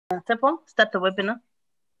Tepo, start the webinar.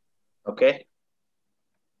 Okay.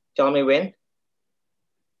 Tell me when.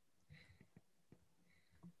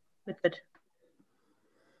 Good.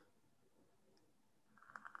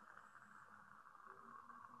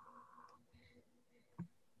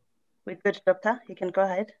 Good, Doctor. You can go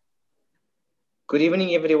ahead. Good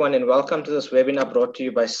evening, everyone, and welcome to this webinar brought to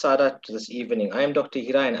you by SADA this evening. I am Dr.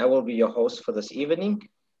 Hira, and I will be your host for this evening.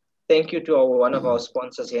 Thank you to one of our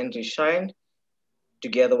sponsors, Henry Schein,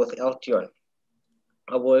 together with Eltion.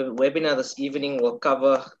 Our webinar this evening will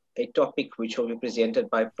cover a topic which will be presented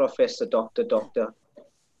by Professor Dr.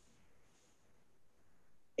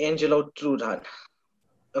 Angelo Troedhan.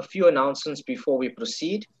 A few announcements before we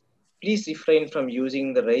proceed. Please refrain from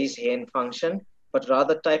using the raise hand function, but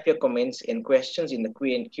rather type your comments and questions in the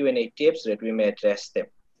Q&A tabs so that we may address them.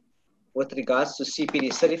 With regards to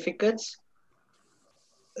CPD certificates,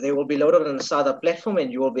 they will be loaded on the SADA platform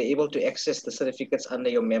and you will be able to access the certificates under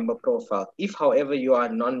your member profile. If, however, you are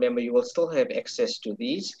a non-member, you will still have access to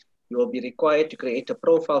these. You will be required to create a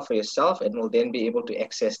profile for yourself and will then be able to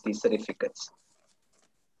access these certificates.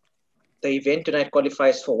 The event tonight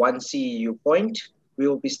qualifies for 1 CEU point. We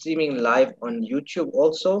will be streaming live on YouTube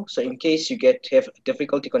also. So in case you have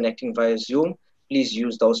difficulty connecting via Zoom, please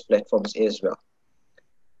use those platforms as well.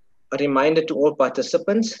 A reminder to all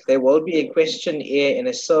participants, there will be a questionnaire and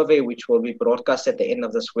a survey which will be broadcast at the end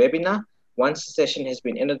of this webinar. Once the session has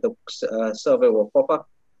been ended, the survey will pop up.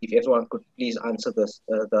 If everyone could please answer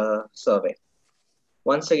the survey.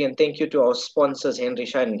 Once again, thank you to our sponsors, Henry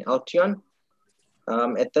Schein and Eltion.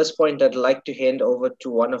 At this point, I'd like to hand over to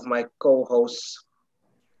one of my co-hosts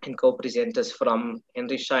and co-presenters from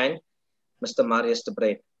Henry Schein, Mr. Marius de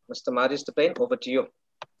Bruin. Mr. Marius de Bruin, over to you.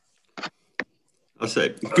 I'll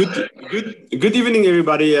say good evening,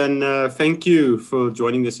 everybody, and thank you for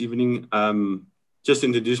joining this evening. Just to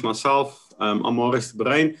introduce myself, I'm Marius de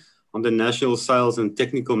Bruin. I'm the National Sales and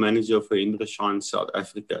Technical Manager for Henry Schein South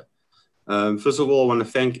Africa. First of all, I want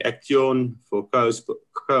to thank Eltion for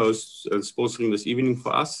co-host and sponsoring this evening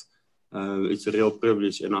for us. It's a real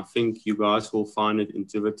privilege, and I think you guys will find it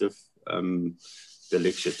intuitive, the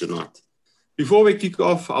lecture tonight. Before we kick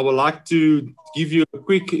off, I would like to give you a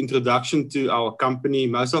quick introduction to our company.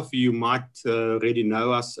 Most of you might already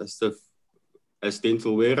know us as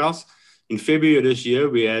Dental Warehouse. In February this year,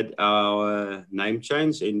 we had our name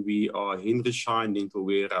change, and we are Henry Schein Dental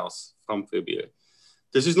Warehouse from February.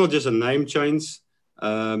 This is not just a name change.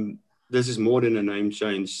 This is more than a name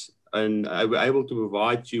change. And we're able to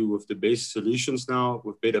provide you with the best solutions now,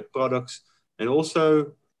 with better products. And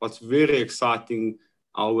also, what's very exciting,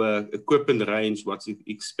 our equipment range, what's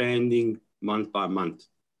expanding month by month.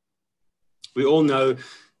 We all know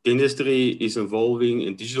dentistry is evolving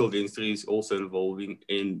and digital dentistry is also evolving.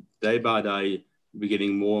 And day by day, we're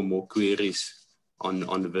getting more and more queries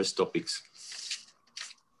on these topics.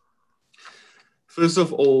 First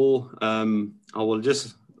of all, I will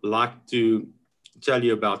just like to tell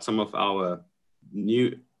you about some of our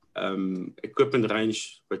new equipment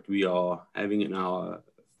range that we are having in our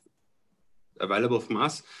available from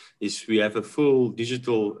us. Is we have a full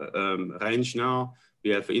digital range now.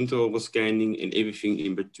 We have intraoral scanning and everything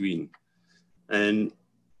in between. And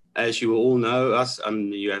as you all know us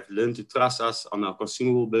and you have learned to trust us on our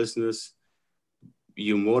consumable business,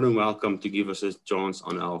 you're more than welcome to give us a chance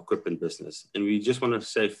on our equipment business. And we just want to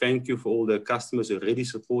say thank you for all the customers already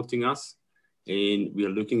supporting us. And we are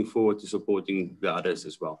looking forward to supporting the others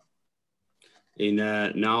as well. And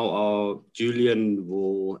now our Julian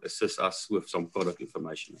will assist us with some product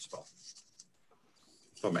information as well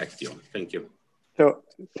from Eltion. Thank you. So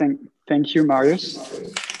thank you, Marius.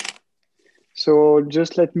 So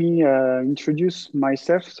just let me introduce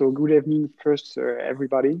myself. So good evening first,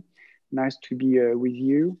 everybody. Nice to be with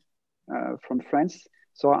you from France.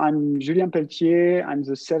 So I'm Julien Pelletier. I'm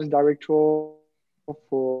the sales director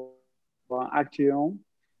for Eltion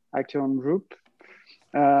Group.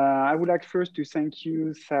 I would like first to thank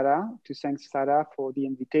SADA for the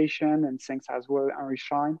invitation, and thanks as well Henry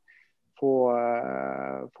Schein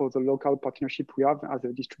for the local partnership we have as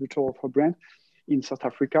a distributor of our brand in South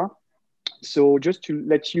Africa. So just to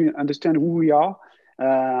let you understand who we are,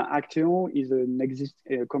 Eltion is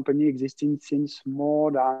a company existing since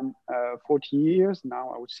more than 40 years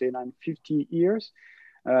now. I would say 50 years.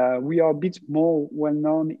 We are a bit more well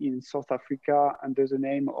known in South Africa under the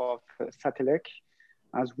name of Satelec,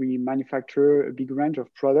 as we manufacture a big range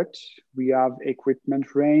of products. We have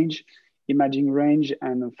equipment range, imaging range,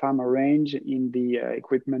 and a pharma range. In the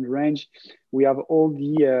equipment range, we have all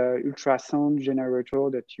the ultrasound generator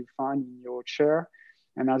that you find in your chair,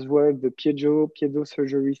 and as well the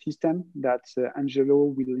Piezotome-surgery system that Angelo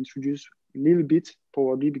will introduce little bit,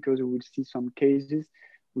 probably, because we will see some cases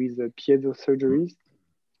with piezo-surgeries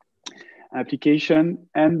application.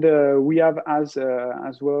 And we have, as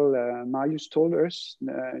well, Marius told us,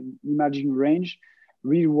 imaging range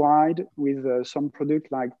really wide with some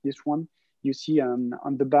product like this one. You see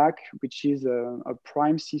on the back, which is a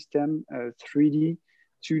prime system, 3D,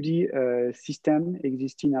 2D system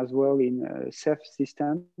existing as well in SEF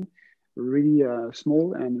system, really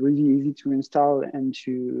small and really easy to install and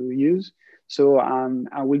to use. So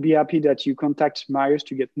I will be happy that you contact Marius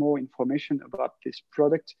to get more information about this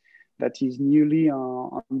product that is newly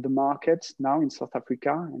on the market now in South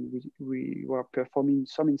Africa. And we were performing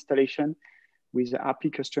some installation with a happy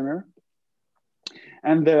customer.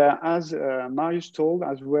 And as Marius told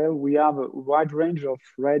as well, we have a wide range of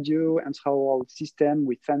radio and intraoral system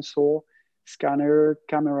with sensor, scanner,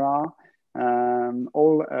 camera,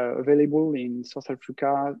 all available in South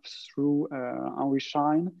Africa through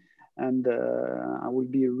Overseen. And I will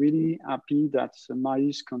be really happy that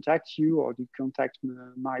Marius contacts you, or you contact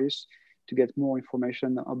Marius to get more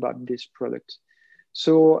information about this product.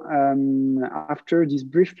 So after this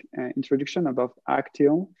brief introduction about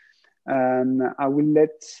Acteon, I will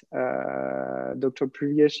let Dr.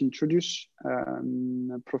 Privesh introduce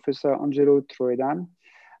Professor Angelo Troedhan,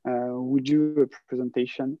 who will do a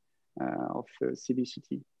presentation of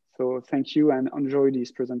CBCT. So thank you and enjoy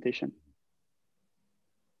this presentation.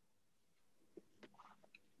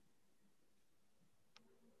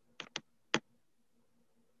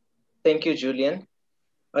 Thank you, Julian.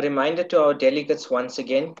 A reminder to our delegates once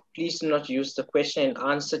again, please do not use the question and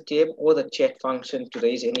answer tab or the chat function to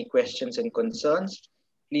raise any questions and concerns.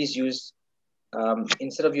 Please use,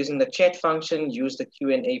 instead of using the chat function, use the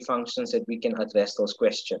Q&A functions that we can address those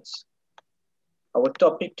questions. Our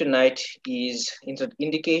topic tonight is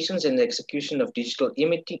indications and the execution of digital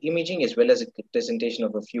imaging, as well as a presentation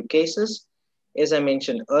of a few cases. As I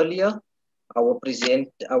mentioned earlier, our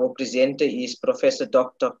presenter is Professor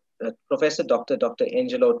Dr.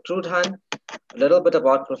 Angelo Troedhan. A little bit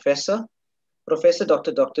about Professor. Professor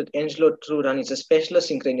Dr. Angelo Troedhan is a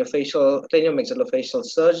specialist in craniomaxillofacial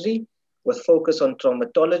surgery with focus on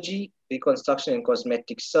traumatology, reconstruction and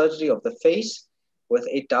cosmetic surgery of the face with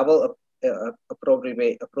a double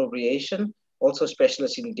appropriation, also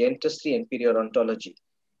specialist in dentistry and periodontology.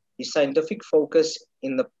 His scientific focus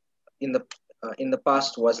in the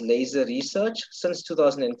past was laser research. Since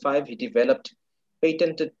 2005, he developed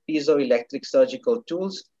patented piezoelectric surgical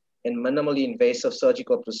tools and minimally invasive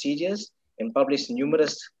surgical procedures, and published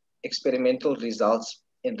numerous experimental results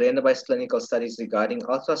in randomized clinical studies regarding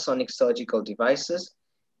ultrasonic surgical devices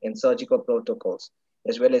and surgical protocols,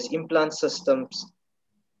 as well as implant systems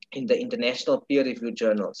in the international peer-reviewed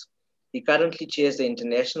journals. He currently chairs the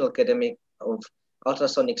International Academy of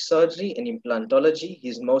Ultrasonic Surgery and Implantology.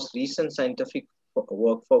 His most recent scientific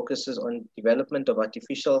work focuses on development of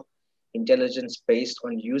artificial intelligence based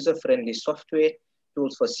on user-friendly software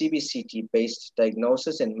tools for CBCT-based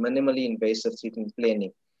diagnosis and minimally invasive treatment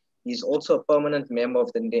planning. He is also a permanent member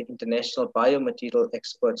of the International Biomaterial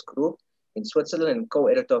Experts Group in Switzerland and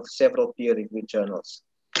co-editor of several peer-reviewed journals.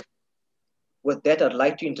 With that, I'd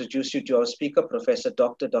like to introduce you to our speaker, Professor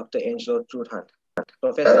Dr. Angelo Troedhan.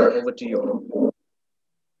 Professor, over to you.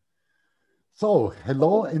 So,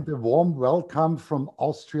 hello and a warm welcome from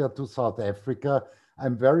Austria to South Africa.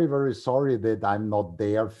 I'm very, very sorry that I'm not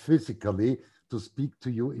there physically to speak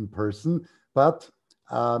to you in person, but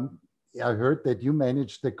I heard that you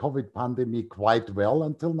managed the COVID pandemic quite well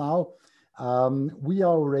until now. We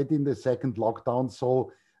are already in the second lockdown,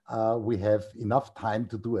 so we have enough time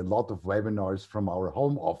to do a lot of webinars from our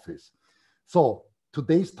home office. So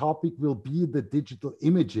today's topic will be the digital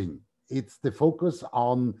imaging. It's the focus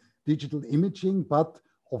on digital imaging, but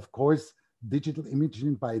of course, digital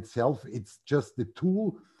imaging by itself, it's just the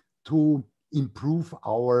tool to improve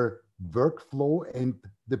our workflow and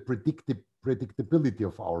the predictability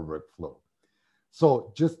of our workflow.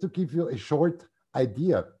 So just to give you a short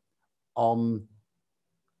idea on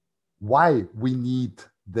why we need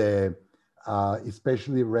the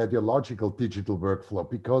especially radiological digital workflow,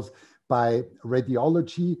 because by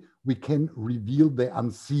radiology, we can reveal the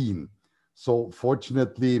unseen. So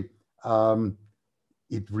fortunately,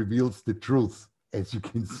 it reveals the truth, as you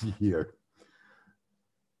can see here.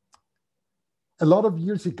 A lot of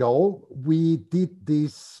years ago, we did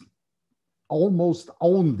this almost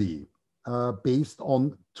only based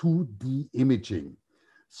on 2D imaging.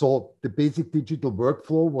 So the basic digital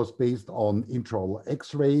workflow was based on intraoral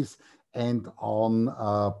X-rays and on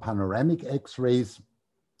panoramic X-rays,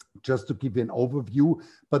 just to give you an overview,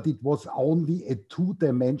 but it was only a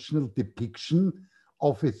two-dimensional depiction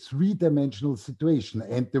of a three-dimensional situation.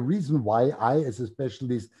 And the reason why I, as a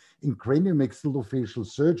specialist in craniomaxillofacial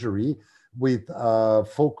surgery with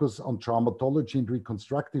focus on traumatology and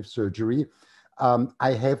reconstructive surgery,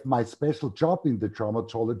 I have my special job in the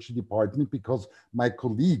traumatology department because my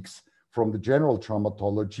colleagues from the general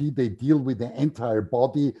traumatology, they deal with the entire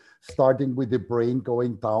body, starting with the brain,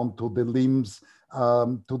 going down to the limbs,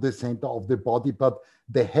 to the center of the body. But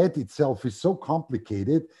the head itself is so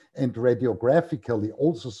complicated and radiographically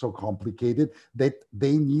also so complicated that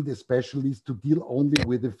they need a specialist to deal only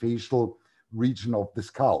with the facial region of the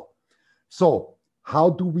skull. So how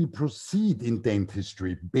do we proceed in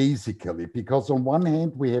dentistry, basically? Because on one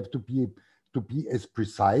hand, we have to be as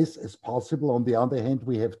precise as possible. On the other hand,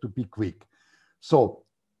 we have to be quick. So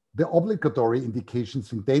the obligatory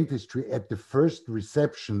indications in dentistry at the first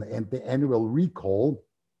reception and the annual recall,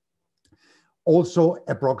 also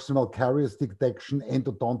approximal caries detection,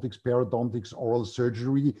 endodontics, periodontics, oral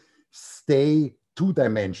surgery, stay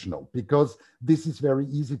two-dimensional because this is very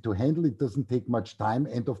easy to handle. It doesn't take much time,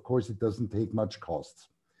 and of course, it doesn't take much costs.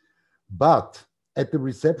 But at the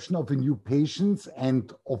reception of a new patient,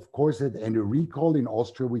 and of course, at any recall in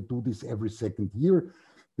Austria, we do this every second year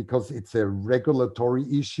because it's a regulatory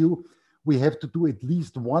issue. We have to do at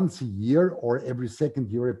least once a year or every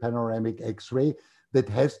second year a panoramic X-ray that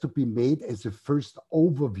has to be made as a first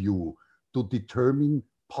overview to determine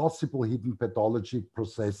possible hidden pathologic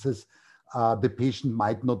processes the patient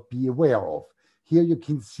might not be aware of. Here you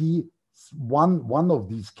can see one of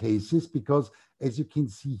these cases because, as you can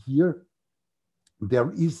see here,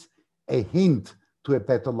 there is a hint to a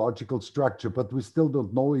pathological structure, but we still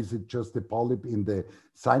don't know, is it just a polyp in the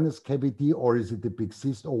sinus cavity or is it a big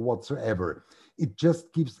cyst or whatsoever? It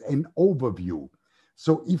just gives an overview.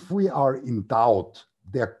 So if we are in doubt,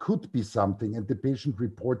 there could be something and the patient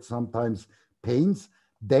reports sometimes pains,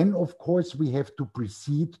 then of course we have to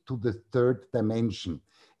proceed to the third dimension.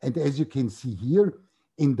 And as you can see here,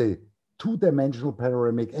 in the two-dimensional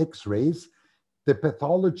panoramic X-rays, the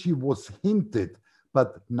pathology was hinted,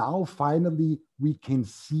 but now finally we can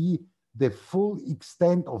see the full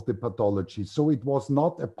extent of the pathology. So it was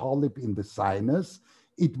not a polyp in the sinus,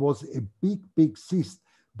 it was a big cyst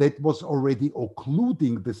that was already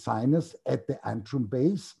occluding the sinus at the antrum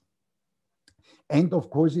base. And of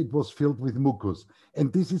course, it was filled with mucus.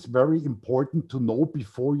 And this is very important to know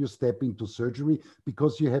before you step into surgery,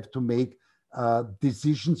 because you have to make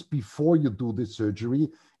decisions before you do the surgery,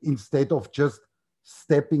 instead of just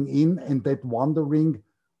stepping in and then wondering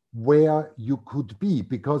where you could be.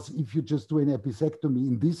 Because if you just do an episectomy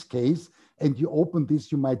in this case, and you open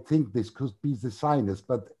this, you might think this could be the sinus,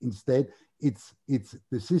 but instead it's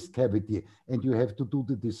the cyst cavity. And you have to do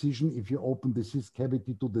the decision if you open the cyst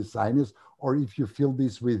cavity to the sinus, or if you fill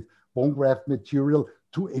this with bone graft material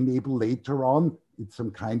to enable later on, it's some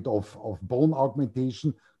kind of bone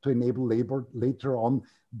augmentation to enable later on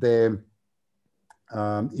the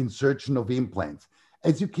insertion of implants.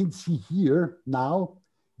 As you can see here now,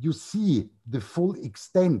 you see the full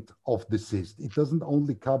extent of the cyst. It doesn't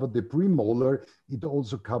only cover the premolar, it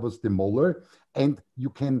also covers the molar, and you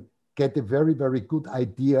can get a very good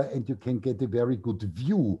idea, and you can get a very good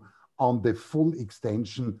view on the full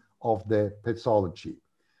extension of the pathology.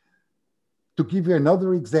 To give you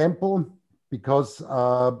another example, because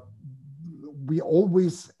we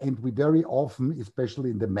always, and we very often, especially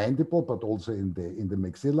in the mandible, but also in the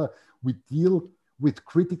maxilla, we deal with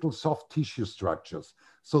critical soft tissue structures.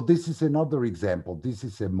 So this is another example. This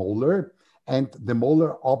is a molar, and the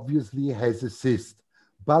molar obviously has a cyst.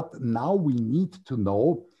 But now we need to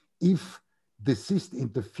know if the cyst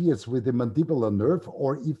interferes with the mandibular nerve,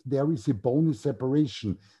 or if there is a bony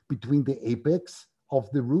separation between the apex of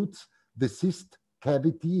the roots, the cyst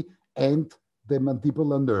cavity, and the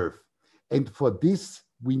mandibular nerve. And for this,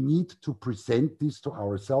 we need to present this to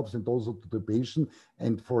ourselves and also to the patient.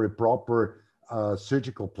 And for a proper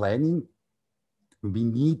surgical planning, we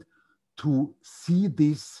need to see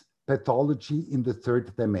this pathology in the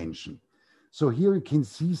third dimension. So here you can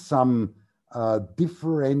see some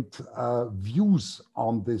different views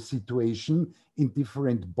on the situation in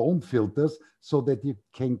different bone filters, so that you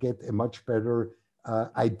can get a much better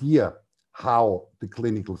idea how the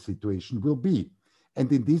clinical situation will be. And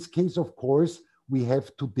in this case, of course, we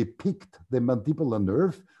have to depict the mandibular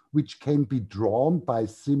nerve, which can be drawn by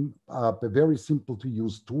very simple to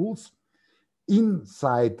use tools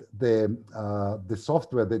inside the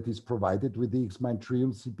software that is provided with the X-Mind Trio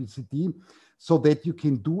CBCT, so that you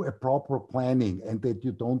can do a proper planning and that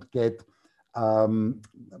you don't get,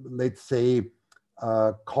 let's say,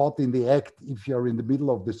 caught in the act if you're in the middle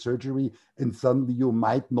of the surgery and suddenly you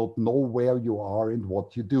might not know where you are and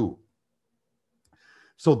what you do.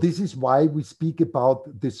 So this is why we speak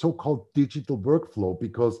about the so-called digital workflow,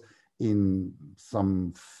 because in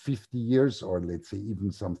some 50 years, or let's say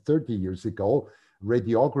even some 30 years ago,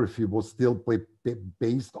 radiography was still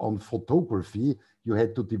based on photography. You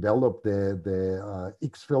had to develop the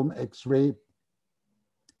X-film X-ray,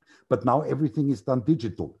 but now everything is done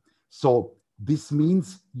digital. So this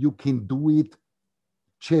means you can do it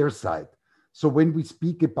chairside. So when we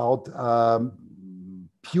speak about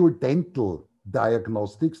pure dental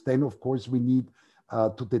diagnostics, then of course we need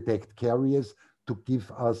to detect caries, to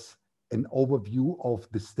give us an overview of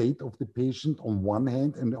the state of the patient on one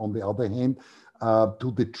hand, and on the other hand,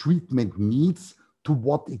 to the treatment needs, to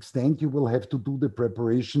what extent you will have to do the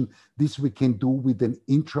preparation. This we can do with an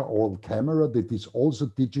intraoral camera that is also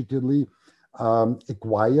digitally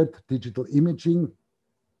acquired, digital imaging.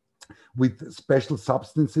 With special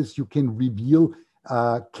substances, you can reveal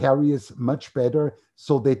caries much better,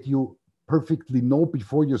 so that you perfectly know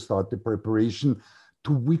before you start the preparation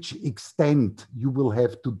to which extent you will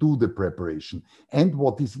have to do the preparation. And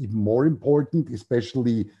what is even more important,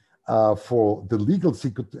 especially for the legal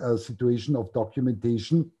situation of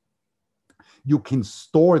documentation, you can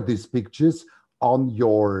store these pictures on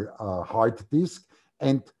your hard disk,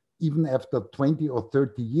 and even after 20 or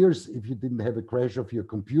 30 years, if you didn't have a crash of your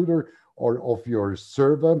computer or of your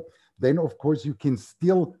server, then of course you can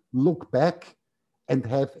still look back and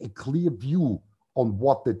have a clear view on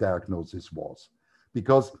what the diagnosis was.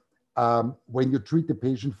 Because when you treat the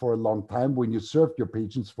patient for a long time, when you serve your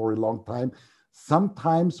patients for a long time,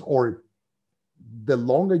 sometimes, or the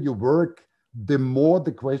longer you work, the more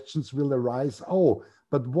the questions will arise. Oh,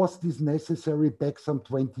 but was this necessary back some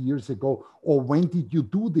 20 years ago? Or when did you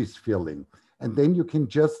do this filling? And then you can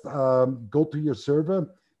just go to your server,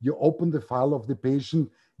 you open the file of the patient,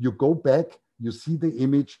 you go back, you see the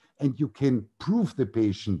image, and you can prove the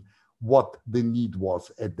patient what the need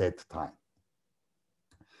was at that time.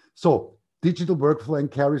 So digital workflow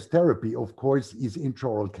and caries therapy, of course, is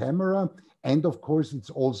intraoral camera. And of course,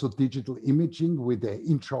 it's also digital imaging with an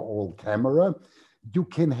intraoral camera. You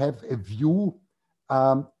can have a view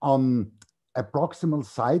on proximal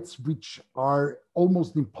sites, which are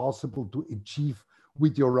almost impossible to achieve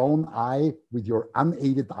with your own eye, with your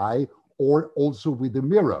unaided eye, or also with a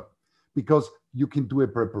mirror. Because you can do a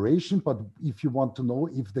preparation, but if you want to know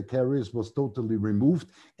if the caries was totally removed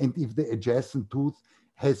and if the adjacent tooth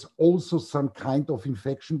has also some kind of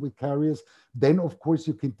infection with caries, then of course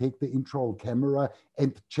you can take the intraoral camera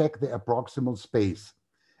and check the approximal space.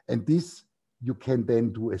 And this, you can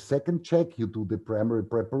then do a second check, you do the primary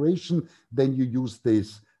preparation, then you use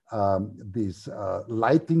this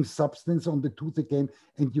lighting substance on the tooth again,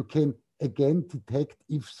 and you can again detect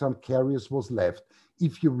if some caries was left.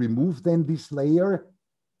 If you remove then this layer,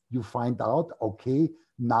 you find out, okay,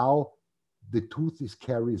 now the tooth is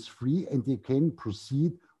caries free, and you can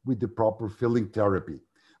proceed with the proper filling therapy.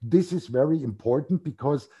 This is very important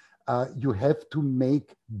because you have to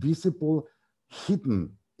make visible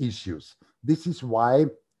hidden issues. This is why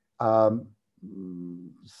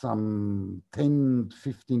some 10,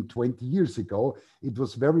 15, 20 years ago, it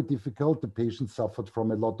was very difficult. The patient suffered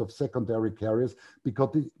from a lot of secondary caries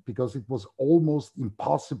because it was almost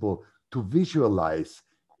impossible to visualize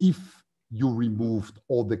if you removed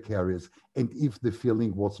all the caries and if the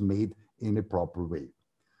filling was made in a proper way.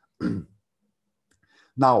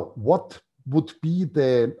 Now, what would be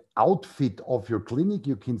the outfit of your clinic?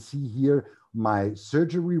 You can see here my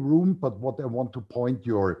surgery room, but what I want to point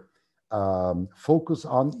your focus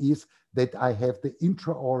on is that I have the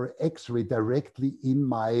intraoral X-ray directly in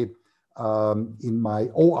my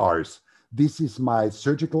ORs. This is my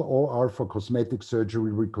surgical OR for cosmetic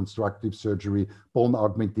surgery, reconstructive surgery, bone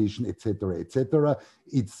augmentation, etc., etc.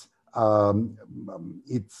 It's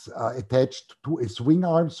attached to a swing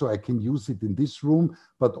arm, so I can use it in this room,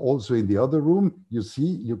 but also in the other room. You see,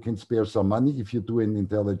 you can spare some money if you do an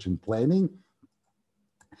intelligent planning.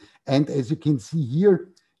 And as you can see here,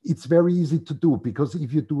 it's very easy to do, because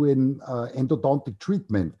if you do an endodontic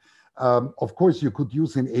treatment, of course, you could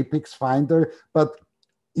use an apex finder, but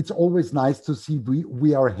it's always nice to see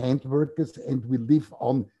we are hand workers and we live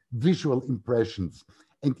on visual impressions.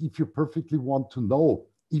 And if you perfectly want to know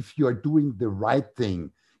if you are doing the right thing,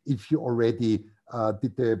 if you already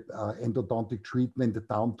did the endodontic treatment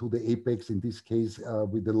down to the apex, in this case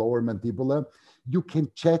with the lower mandibular, you can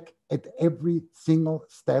check at every single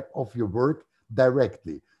step of your work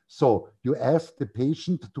directly. So you ask the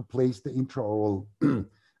patient to place the intraoral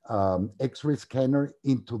X-ray scanner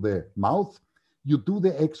into the mouth. You do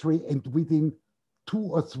the X-ray, and within 2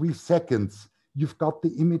 or 3 seconds, you've got the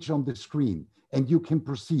image on the screen, and you can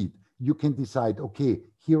proceed. You can decide, okay,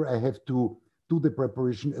 here I have to do the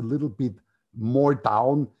preparation a little bit more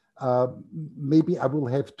down. Maybe I will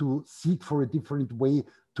have to seek for a different way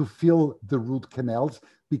to fill the root canals,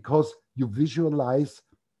 because you visualize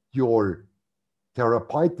your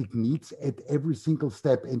therapeutic needs at every single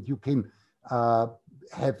step, and you can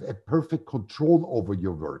have a perfect control over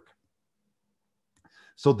your work.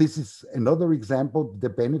 So this is another example,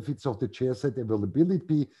 the benefits of the chairside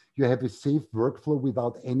availability. You have a safe workflow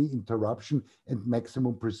without any interruption and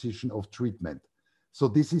maximum precision of treatment. So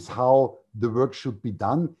this is how the work should be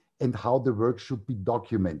done and how the work should be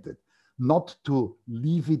documented. Not to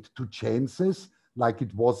leave it to chances like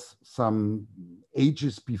it was some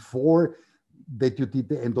ages before, that you did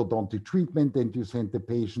the endodontic treatment and you sent the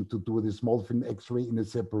patient to do the small film X-ray in a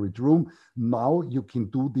separate room. Now you can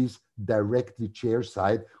do this directly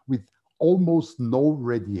chairside with almost no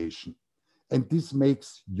radiation. And this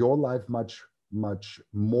makes your life much, much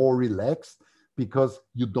more relaxed, because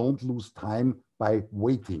you don't lose time by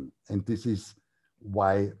waiting. And this is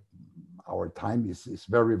why our time is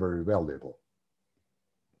very, very valuable.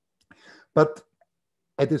 But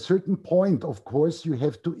at a certain point, of course, you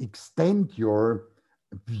have to extend your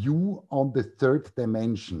view on the third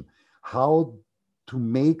dimension, how to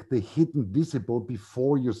make the hidden visible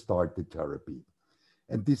before you start the therapy.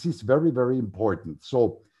 And this is very, very important.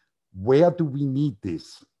 So where do we need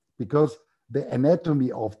this? Because the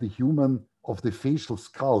anatomy of the human, of the facial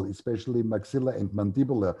skull, especially maxilla and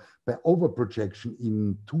mandibular, by overprojection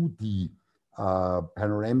in 2D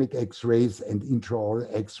panoramic X-rays and intraoral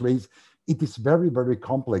X-rays, it is very, very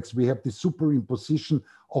complex. We have the superimposition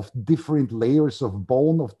of different layers of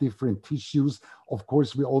bone, of different tissues. Of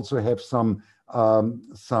course, we also have some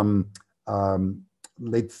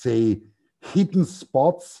let's say, hidden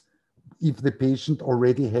spots if the patient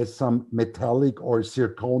already has some metallic or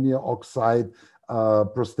zirconia oxide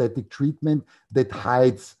prosthetic treatment that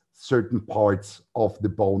hides certain parts of the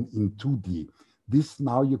bone in 2D. This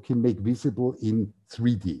now you can make visible in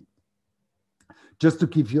 3D. Just to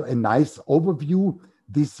give you a nice overview,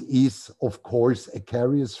 this is, of course, a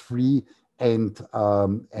caries-free and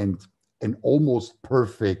an almost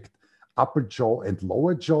perfect upper jaw and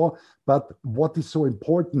lower jaw. But what is so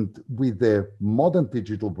important with the modern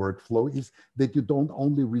digital workflow is that you don't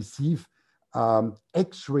only receive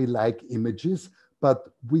X-ray-like images,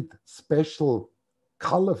 but with special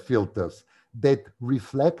color filters that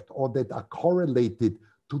reflect or that are correlated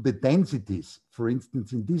to the densities. For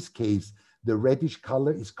instance, in this case, the reddish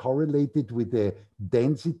color is correlated with the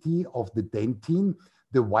density of the dentine.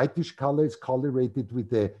 The whitish color is correlated with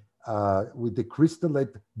the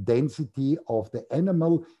crystallite density of the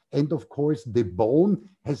enamel. And of course, the bone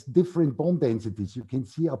has different bone densities. You can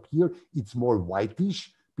see up here, it's more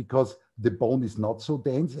whitish because the bone is not so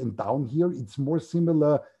dense. And down here, it's more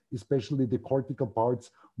similar, especially the cortical parts,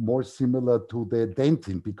 more similar to the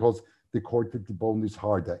dentine because the cortical bone is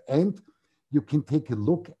harder. And you can take a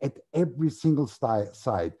look at every single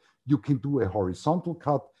side. You can do a horizontal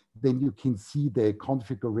cut, then you can see the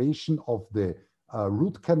configuration of the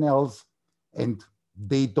root canals, and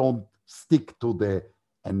they don't stick to the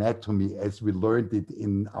anatomy as we learned it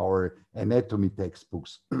in our anatomy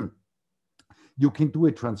textbooks. You can do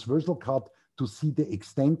a transversal cut to see the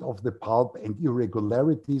extent of the pulp and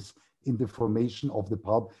irregularities in the formation of the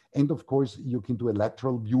pulp. And of course, you can do a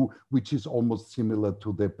lateral view, which is almost similar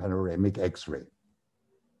to the panoramic X-ray.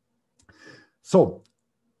 So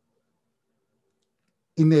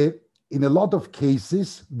in a lot of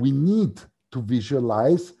cases, we need to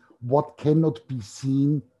visualize what cannot be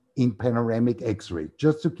seen in panoramic X-ray.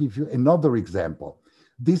 Just to give you another example,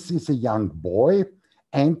 this is a young boy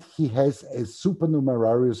and he has a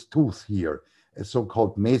supernumerarious tooth here, a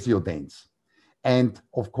so-called mesiodens. And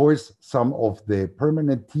of course, some of the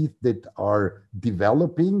permanent teeth that are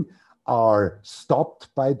developing are stopped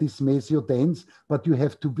by this mesiodens, but you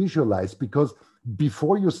have to visualize, because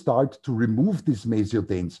before you start to remove this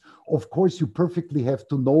mesiodens, of course, you perfectly have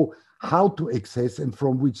to know how to access and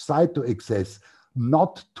from which side to access,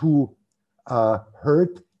 not to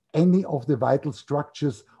hurt any of the vital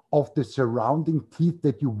structures of the surrounding teeth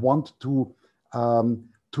that you want to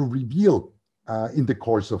reveal in the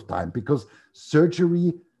course of time, because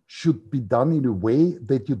surgery should be done in a way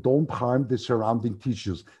that you don't harm the surrounding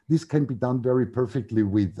tissues. This can be done very perfectly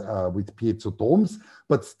with piezotomes,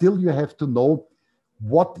 but still you have to know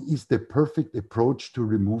what is the perfect approach to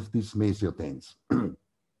remove these mesiodens.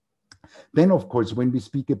 Then, of course, when we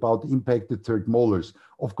speak about impacted third molars,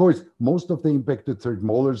 of course, most of the impacted third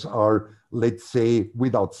molars are, let's say,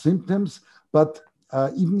 without symptoms, but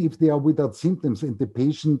even if they are without symptoms and the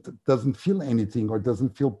patient doesn't feel anything or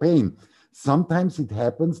doesn't feel pain, Sometimes it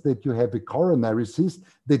happens that you have a coronary cyst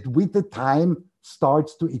that with the time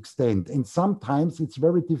starts to extend. And sometimes it's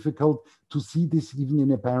very difficult to see this even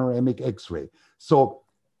in a panoramic X-ray. So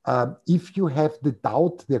if you have the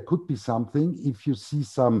doubt there could be something, if you see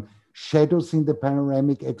some shadows in the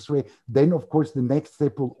panoramic X-ray, then of course the next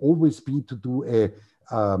step will always be to do a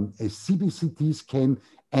CBCT scan,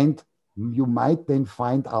 and you might then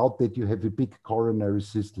find out that you have a big coronary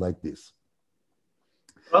cyst like this.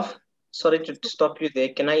 Prof, sorry to stop you there.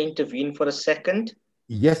 Can I intervene for a second?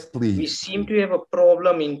 Yes, please. We seem to have a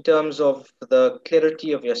problem in terms of the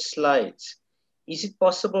clarity of your slides. Is it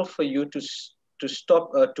possible for you to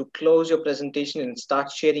stop, to close your presentation and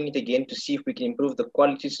start sharing it again to see if we can improve the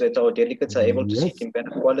quality so that our delegates are able to see it in better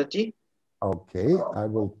quality? Okay, I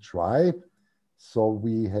will try. So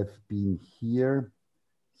we have been here.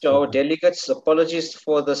 To our delegates, apologies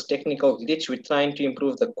for this technical glitch. We're trying to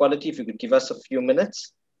improve the quality. If you could give us a few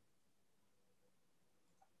minutes.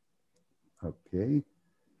 Okay,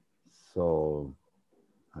 so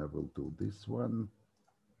I will do this one.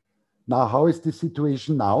 Now, how is the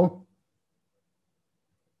situation now?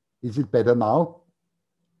 Is it better now?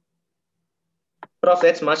 Prof,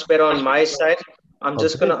 that's much better on my side. I'm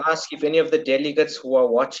just Okay. going to ask if any of the delegates who are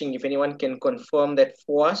watching, if anyone can confirm that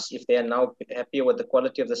for us, if they are now happier with the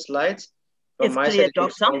quality of the slides. From It's my clear, side, it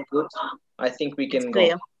looks doctor. all good. I think we can It's go.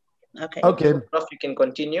 clear. Okay. Okay. Prof, you can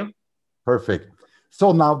continue. Perfect.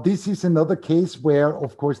 So now this is another case where,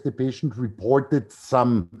 of course, the patient reported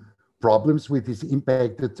some problems with his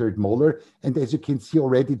impacted third molar. And as you can see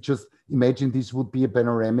already, just imagine this would be a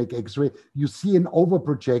panoramic X-ray. You see an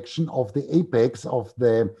overprojection of the apex of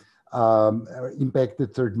the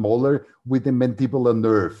impacted third molar with the mandibular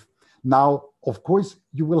nerve. Now, of course,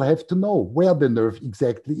 you will have to know where the nerve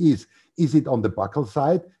exactly is. Is it on the buccal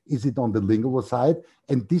side? Is it on the lingual side?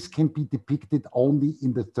 And this can be depicted only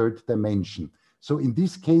in the third dimension. So in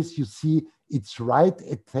this case, you see it's right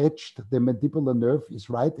attached, the mandibular nerve is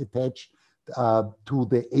right attached to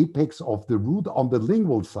the apex of the root on the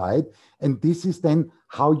lingual side. And this is then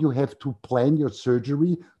how you have to plan your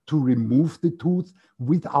surgery to remove the tooth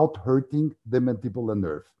without hurting the mandibular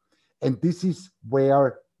nerve. And this is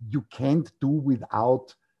where you can't do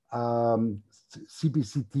without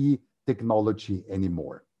CBCT technology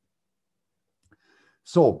anymore.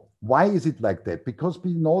 So why is it like that? Because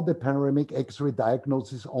we know the panoramic X-ray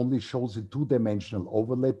diagnosis only shows a two-dimensional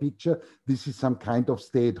overlay picture. This is some kind of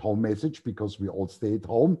stay-at-home message because we all stay at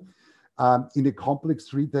home in a complex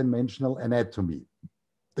three-dimensional anatomy.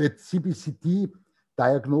 The CBCT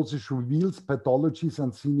diagnosis reveals pathologies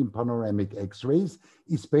unseen in panoramic X-rays,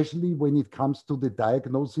 especially when it comes to the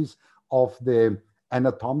diagnosis of the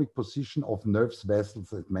anatomic position of nerves,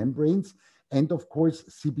 vessels, and membranes. And of course,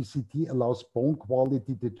 CBCT allows bone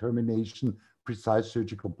quality determination, precise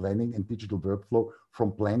surgical planning, and digital workflow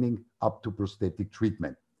from planning up to prosthetic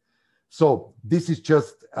treatment. So this is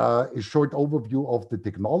just a short overview of the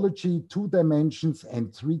technology, 2 dimensions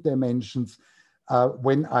and 3 dimensions.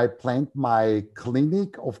 When I planned my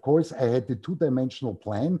clinic, of course, I had the 2-dimensional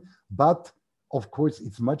plan, but of course,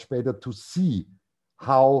 it's much better to see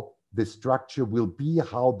how the structure will be,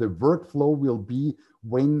 how the workflow will be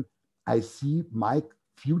when I see my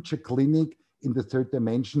future clinic in the 3rd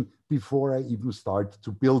dimension before I even start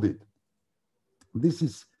to build it. This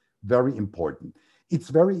is very important. It's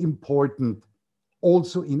very important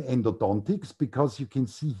also in endodontics because you can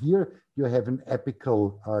see here you have an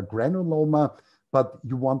apical granuloma, but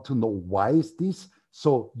you want to know why is this?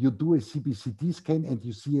 So you do a CBCT scan and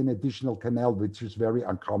you see an additional canal, which is very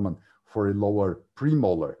uncommon for a lower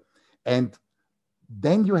premolar. And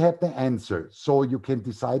then you have the answer. So you can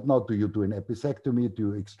decide now, do you do an episectomy, do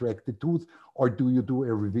you extract the tooth, or do you do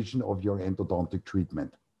a revision of your endodontic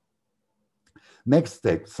treatment? Next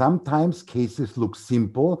step, sometimes cases look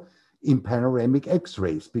simple in panoramic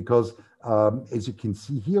X-rays because as you can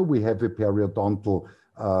see here, we have a periodontal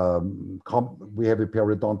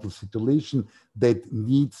situation that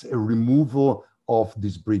needs a removal of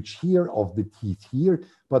this bridge here, of the teeth here.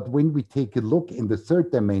 But when we take a look in the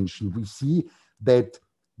 3rd dimension, we see that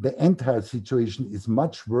the entire situation is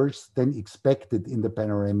much worse than expected in the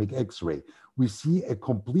panoramic X-ray. We see a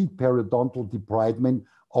complete periodontal debridement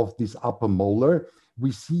of this upper molar.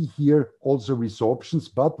 We see here also resorptions,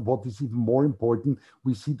 but what is even more important,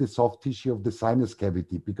 we see the soft tissue of the sinus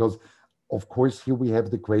cavity because, of course, here we have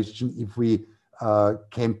the question if we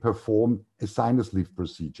can perform a sinus lift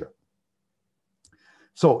procedure.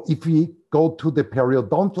 So if we go to the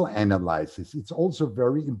periodontal analysis, it's also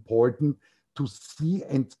very important to see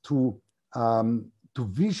and to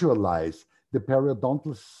visualize the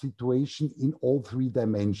periodontal situation in all 3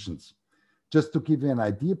 dimensions. just to give you an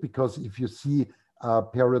idea, because if you see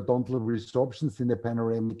periodontal resorptions in a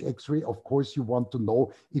panoramic X-ray, of course, you want to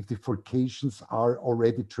know if the furcations are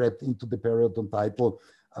already trapped into the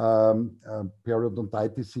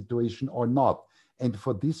periodontitis situation or not. And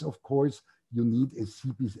for this, of course, you need a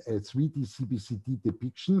 3D CBCT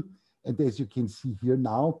depiction. And as you can see here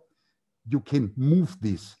now, you can move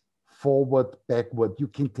this forward, backward. You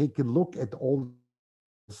can take a look at all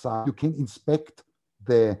sides. You can inspect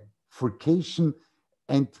the furcation,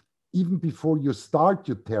 and even before you start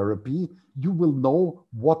your therapy, you will know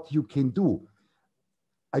what you can do.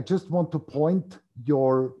 I just want to point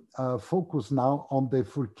your focus now on the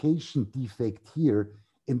furcation defect here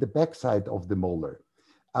in the backside of the molar.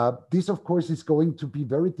 This, of course, is going to be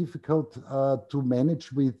very difficult to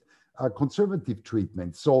manage with conservative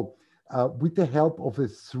treatment. So with the help of a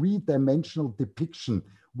three-dimensional depiction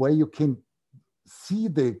where you can see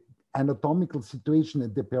the anatomical situation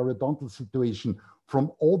and the periodontal situation from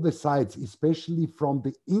all the sides, especially from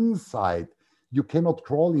the inside. You cannot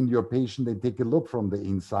crawl in your patient and take a look from the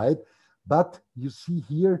inside, but you see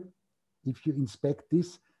here, if you inspect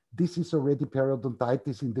this, this is already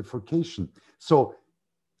periodontitis in the furcation. So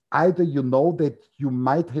either you know that you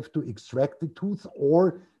might have to extract the tooth,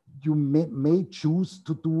 or you may choose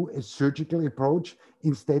to do a surgical approach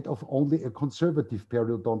instead of only a conservative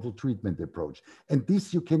periodontal treatment approach. And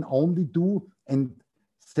this you can only do and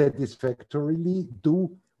satisfactorily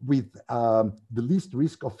do with the least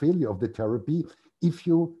risk of failure of the therapy if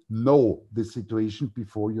you know the situation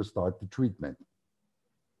before you start the treatment.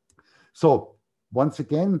 So once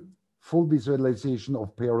again, full visualization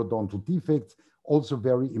of periodontal defects, also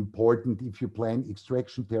very important if you plan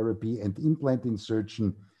extraction therapy and implant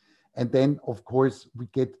insertion. And then, of course, we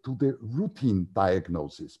get to the routine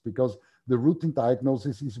diagnosis, because the routine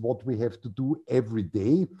diagnosis is what we have to do every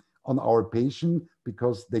day on our patient,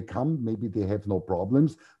 because they come, maybe they have no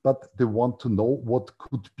problems, but they want to know what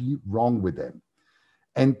could be wrong with them.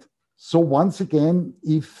 And so once again,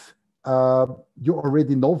 if you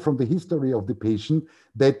already know from the history of the patient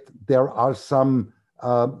that there are some,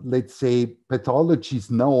 let's say, pathologies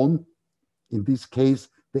known, in this case,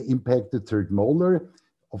 the impacted third molar.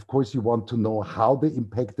 Of course, you want to know how the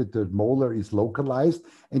impacted third molar is localized,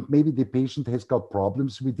 and maybe the patient has got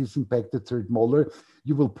problems with this impacted third molar.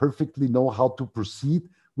 You will perfectly know how to proceed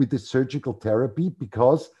with the surgical therapy,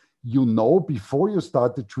 because you know before you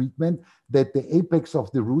start the treatment that the apex of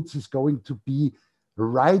the roots is going to be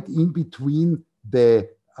right in between the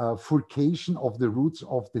furcation of the roots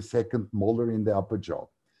of the second molar in the upper jaw.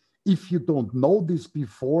 If you don't know this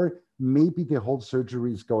before, maybe the whole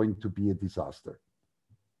surgery is going to be a disaster.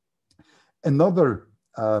 Another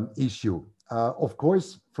issue, of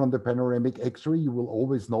course, from the panoramic X-ray, you will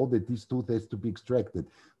always know that this tooth has to be extracted.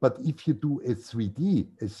 But if you do a 3D,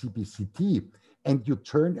 a CBCT, and you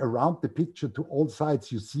turn around the picture to all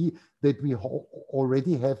sides, you see that we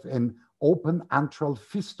already have an open antral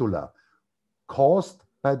fistula caused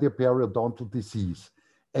by the periodontal disease.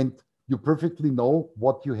 And you perfectly know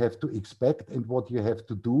what you have to expect and what you have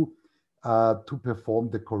to do to perform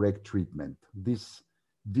the correct treatment. This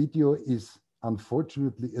video is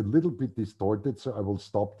unfortunately a little bit distorted, so I will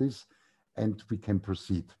stop this and we can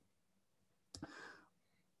proceed.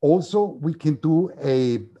 Also, we can do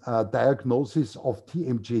a diagnosis of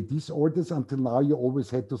TMJ disorders. Until now, you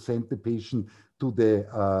always had to send the patient to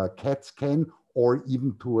the CAT scan or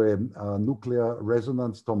even to a nuclear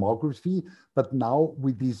resonance tomography. But now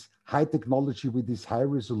with this high technology, with this high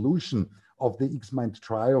resolution of the X-Mind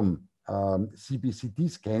Triumph CBCT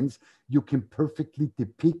scans, you can perfectly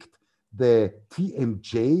depict the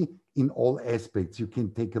TMJ in all aspects. You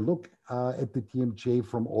can take a look at the TMJ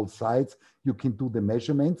from all sides. You can do the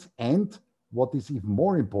measurements. And what is even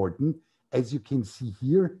more important, as you can see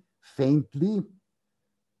here, faintly,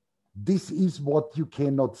 this is what you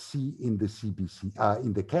cannot see in the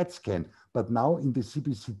in the CAT scan. But now in the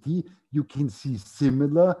CBCT, you can see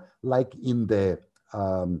similar, like in the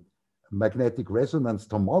magnetic resonance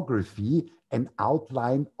tomography, an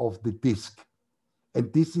outline of the disc.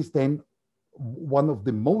 And this is then one of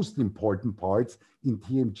the most important parts in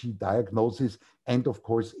TMJ diagnosis and, of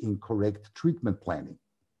course, in correct treatment planning.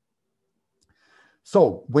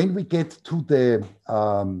 So when we get to the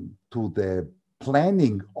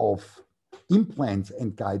planning of implants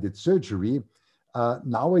and guided surgery,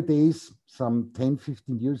 nowadays, some 10,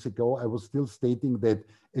 15 years ago, I was still stating that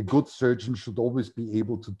a good surgeon should always be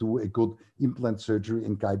able to do a good implant surgery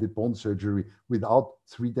and guided bone surgery without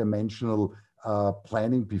three-dimensional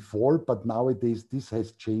planning before. But nowadays, this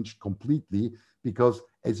has changed completely, because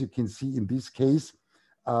as you can see in this case,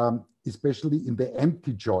 especially in the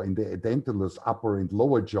empty jaw, in the edentulous upper and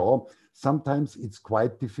lower jaw, sometimes it's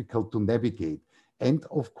quite difficult to navigate. And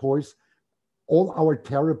of course, all our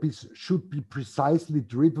therapies should be precisely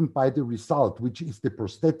driven by the result, which is the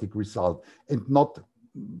prosthetic result, and not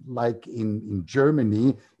like in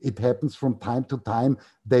Germany. It happens from time to time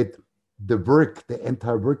that the work, the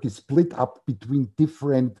entire work is split up between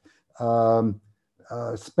different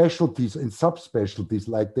specialties and subspecialties,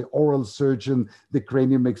 like the oral surgeon, the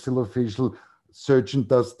craniomaxillofacial surgeon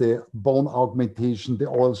does the bone augmentation, the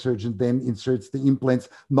oral surgeon then inserts the implants,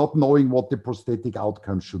 not knowing what the prosthetic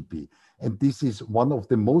outcome should be. And this is one of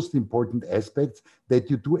the most important aspects, that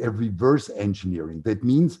you do a reverse engineering. That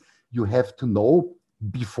means you have to know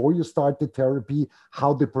before you start the therapy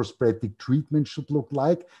how the prosthetic treatment should look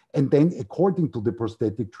like. And then according to the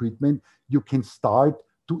prosthetic treatment, you can start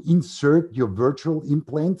to insert your virtual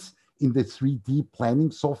implants in the 3D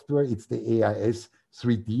planning software. It's the AIS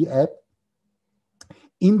 3D app,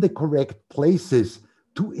 in the correct places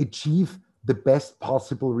to achieve the best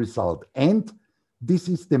possible result. And this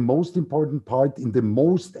is the most important part. In the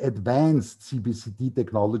most advanced CBCT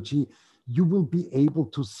technology, you will be able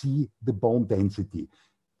to see the bone density.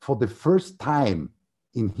 For the first time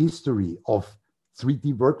in history of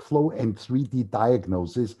 3D workflow and 3D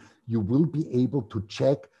diagnosis, you will be able to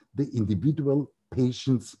check the individual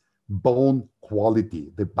patient's bone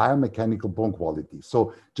quality, the biomechanical bone quality.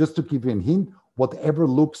 So just to give you a hint, whatever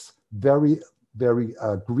looks very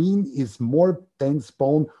green is more dense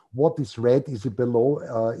bone. What is red is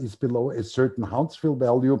below a certain Hounsfield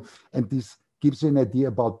value, and this gives you an idea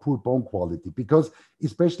about poor bone quality. Because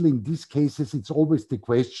especially in these cases, it's always the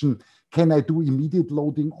question: can I do immediate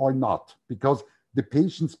loading or not? Because the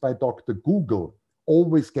patients by Dr. Google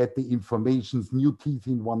always get the information: new teeth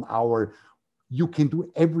in 1 hour. You can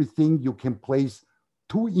do everything. You can place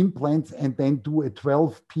 2 implants and then do a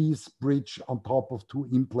 12-piece bridge on top of 2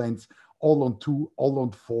 implants, all on 2, all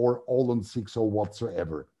on 4, all on 6, or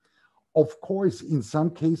whatsoever. Of course, in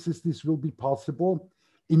some cases, this will be possible.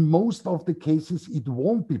 In most of the cases, it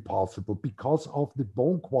won't be possible because of the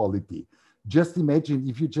bone quality. Just imagine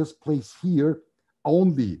if you just place here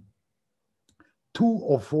only 2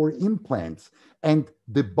 or 4 implants, and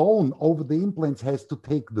the bone over the implants has to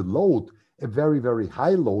take the load, a very, very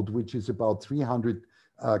high load, which is about 300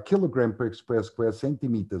 kilogram per square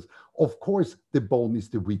centimeters. Of course, the bone is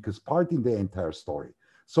the weakest part in the entire story.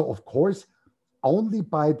 So of course, only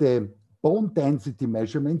by the bone density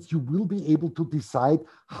measurements, you will be able to decide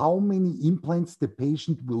how many implants the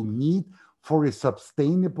patient will need for a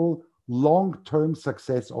sustainable long-term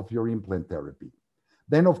success of your implant therapy.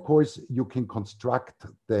 Then, of course, you can construct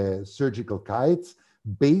the surgical guides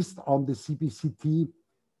based on the CBCT,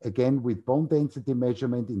 again, with bone density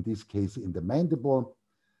measurement, in this case, in the mandible.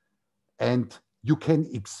 And you can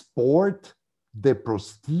export the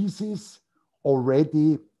prosthesis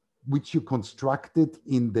already, which you constructed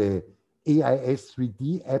in the AIS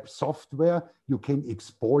 3D app software. You can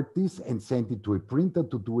export this and send it to a printer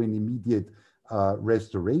to do an immediate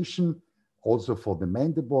restoration, also for the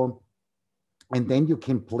mandible. And then you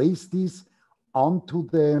can place this onto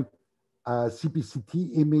the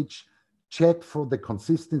CBCT image, check for the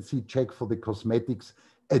consistency, check for the cosmetics,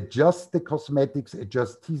 adjust the cosmetics,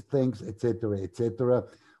 adjust teeth lengths, etc.,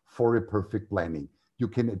 for a perfect planning. You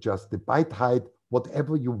can adjust the bite height,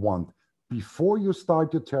 whatever you want. Before you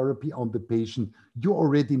start your therapy on the patient, you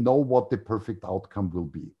already know what the perfect outcome will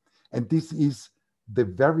be. And this is the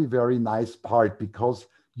very, very nice part, because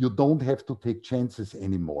you don't have to take chances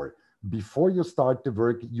anymore. Before you start the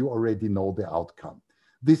work, you already know the outcome.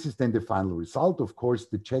 This is then the final result. Of course,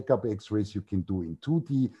 the checkup x-rays you can do in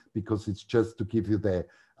 2D, because it's just to give you the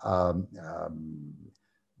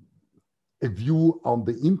a view on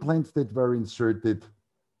the implants that were inserted.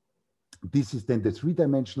 This is then the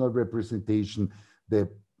 3-dimensional representation. The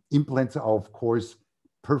implants are, of course,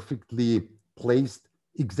 perfectly placed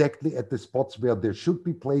exactly at the spots where they should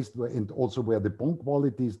be placed, and also where the bone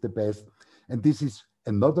quality is the best. And this is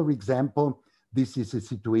another example. This is a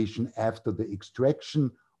situation after the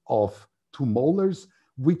extraction of 2 molars,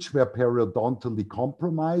 which were periodontally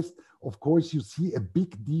compromised. Of course, you see a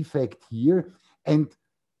big defect here. And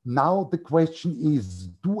now the question is,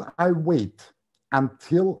 do I wait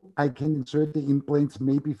until I can insert the implants,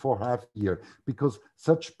 maybe for half a year? Because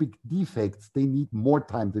such big defects, they need more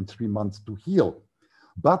time than 3 months to heal.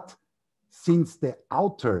 But since the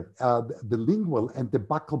outer, the lingual and the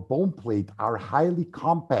buccal bone plate are highly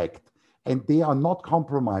compact, and they are not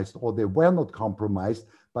compromised, or they were not compromised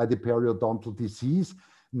by the periodontal disease,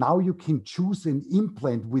 Now you can choose an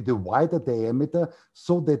implant with a wider diameter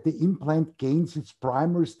so that the implant gains its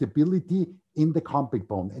primary stability in the compact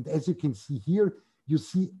bone. And as you can see here, you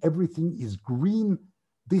see everything is green.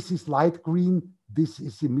 This is light green. This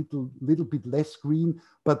is a little bit less green,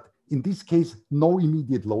 but in this case, no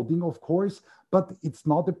immediate loading, of course, but it's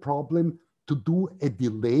not a problem to do a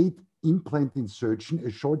delayed implant insertion,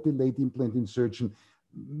 a short delayed implant insertion,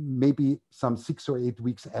 maybe some 6 or 8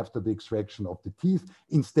 weeks after the extraction of the teeth,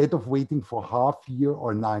 instead of waiting for half year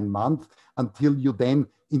or 9 months until you then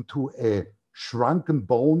into a shrunken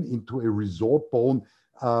bone, into a resort bone,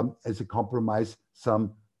 as a compromise,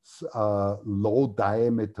 some low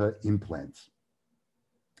diameter implants.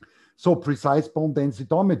 So precise bone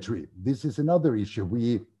densitometry, this is another issue.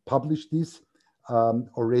 We published this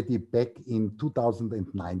already back in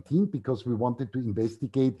 2019 because we wanted to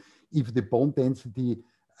investigate if the bone density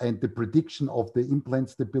and the prediction of the implant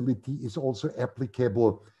stability is also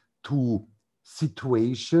applicable to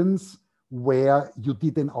situations where you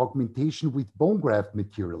did an augmentation with bone graft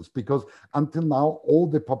materials, because until now, all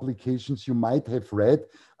the publications you might have read,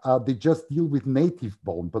 they just deal with native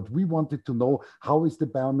bone, but we wanted to know how is the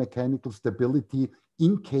biomechanical stability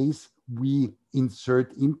in case we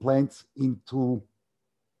insert implants into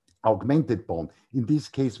augmented bone. In this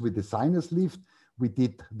case, with the sinus lift, we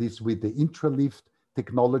did this with the intralift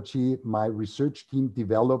technology my research team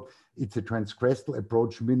developed. It's a transcrestal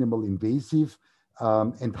approach, minimal invasive,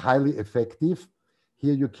 and highly effective.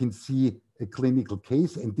 Here you can see a clinical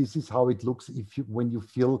case, and this is how it looks when you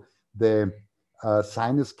fill the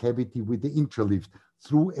sinus cavity with the intralift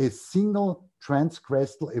through a single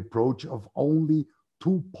transcrestal approach of only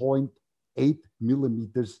 2.8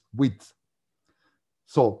 millimeters width.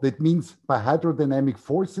 So that means by hydrodynamic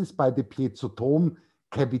forces, by the piezotome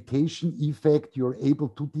cavitation effect, you're able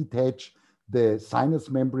to detach the sinus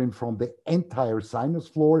membrane from the entire sinus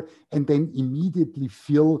floor and then immediately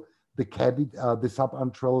fill the cavity, the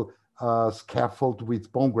subantral scaffold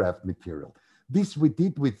with bone graft material. This we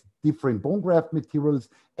did with different bone graft materials,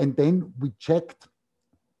 and then we checked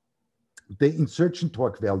the insertion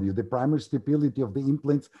torque value, the primary stability of the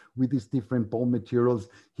implants with these different bone materials.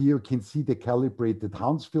 Here you can see the calibrated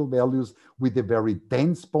Hounsfield values with a very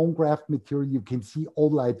dense bone graft material. You can see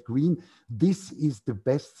all light green. This is the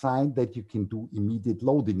best sign that you can do immediate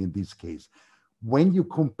loading in this case. When you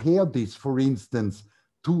compare this, for instance,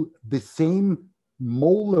 to the same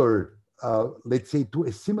molar, let's say to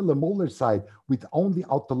a similar molar site with only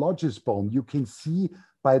autologous bone, you can see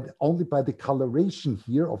only by the coloration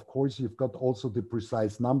here, of course, you've got also the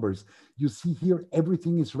precise numbers. You see here,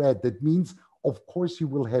 everything is red. That means, of course, you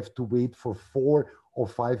will have to wait for 4 or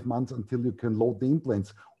 5 months until you can load the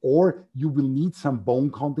implants, or you will need some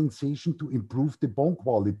bone condensation to improve the bone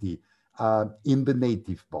quality in the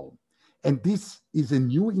native bone. And this is a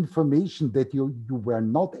new information that you were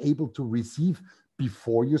not able to receive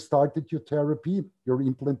before you started your therapy, your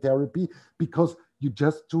implant therapy, because you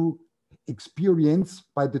just to experience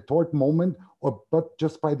by the thought moment, but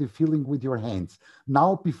just by the feeling with your hands.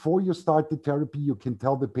 Now, before you start the therapy, you can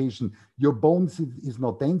tell the patient, your bone is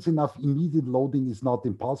not dense enough, immediate loading is not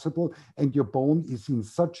impossible, and your bone is in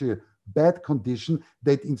such a bad condition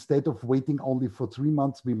that instead of waiting only for 3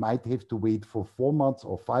 months, we might have to wait for 4 months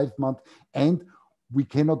or 5 months, and we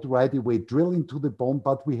cannot right away drill into the bone,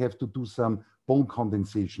 but we have to do some bone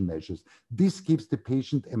condensation measures. This gives the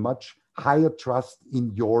patient a much higher trust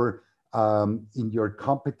in your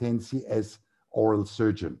competency as oral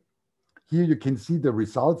surgeon. Here you can see the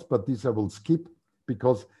results, but these I will skip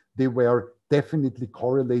because they were definitely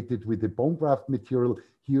correlated with the bone graft material.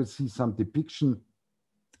 Here you see some depiction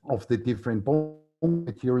of the different bone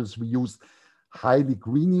materials we used. Highly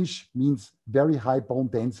greenish means very high bone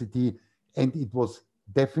density, and it was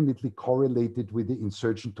definitely correlated with the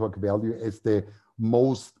insertion torque value as the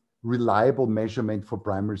most reliable measurement for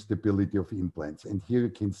primary stability of implants. And here you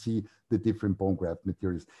can see the different bone graft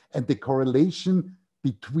materials. And the correlation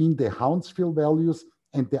between the Hounsfield values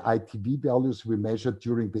and the ITV values we measured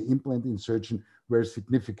during the implant insertion were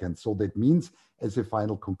significant. So that means, as a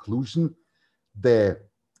final conclusion, the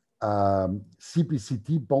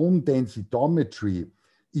CBCT bone densitometry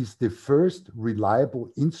is the first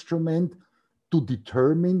reliable instrument to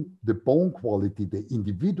determine the bone quality, the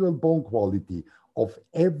individual bone quality of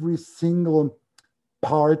every single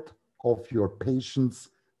part of your patient's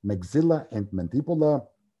maxilla and mandibular,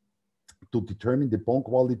 to determine the bone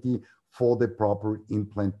quality for the proper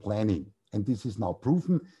implant planning. And this is now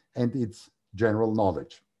proven, and it's general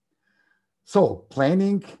knowledge. So,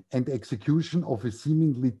 planning and execution of a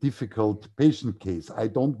seemingly difficult patient case. I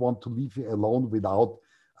don't want to leave you alone without,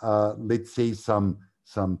 let's say, some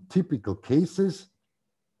typical cases.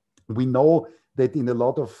 We know that in a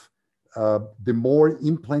lot of, the more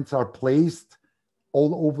implants are placed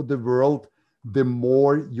all over the world, the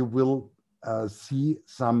more you will see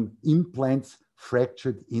some implants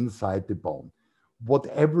fractured inside the bone.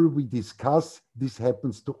 Whatever we discuss, this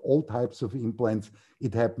happens to all types of implants.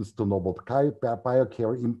 It happens to novel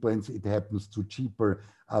biocare implants. It happens to cheaper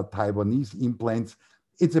Taiwanese implants.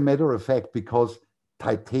 It's a matter of fact because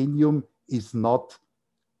titanium is not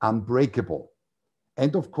unbreakable.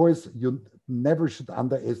 And of course, you never should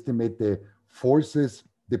underestimate the forces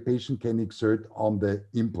the patient can exert on the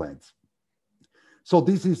implants. So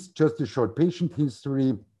this is just a short patient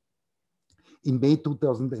history. In May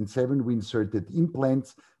 2007, we inserted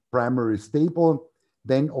implants, primary stable.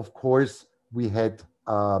 Then, of course, we had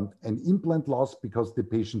an implant loss because the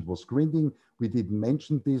patient was grinding. We didn't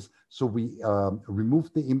mention this. So we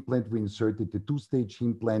removed the implant. We inserted the two-stage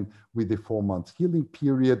implant with a 4-month healing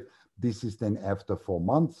period. This is then after 4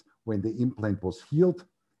 months when the implant was healed.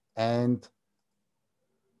 And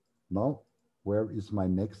now, where is my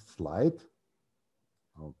next slide?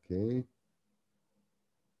 Okay.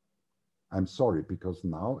 I'm sorry, because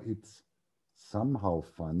now it's somehow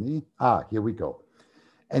funny. Ah, here we go.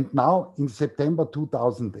 And now in September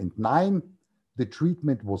 2009, the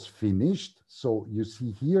treatment was finished. So you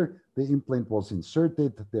see here, the implant was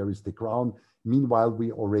inserted. There is the crown. Meanwhile,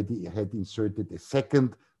 we already had inserted a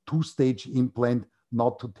second two-stage implant,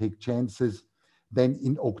 not to take chances. Then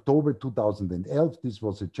in October 2011, this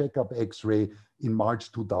was a checkup X-ray. In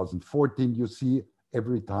March 2014, you see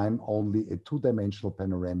every time only a two-dimensional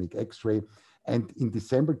panoramic X-ray. And in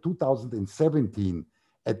December 2017,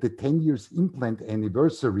 at the 10 years implant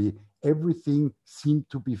anniversary, everything seemed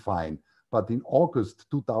to be fine. But in August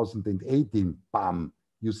 2018, bam,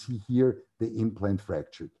 you see here the implant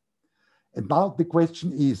fractured. And now the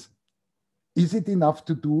question is it enough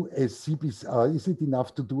to do a CBC, is it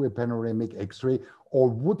enough to do a panoramic X-ray, or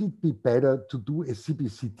would it be better to do a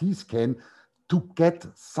CBCT scan to get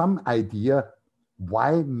some idea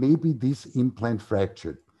why maybe this implant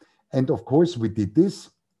fractured? And of course, we did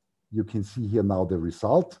this. You can see here now the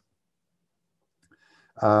result.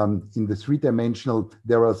 In the three-dimensional,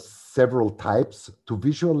 there are several types to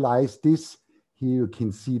visualize this. Here you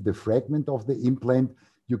can see the fragment of the implant.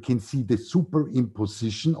 You can see the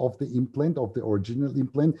superimposition of the implant, of the original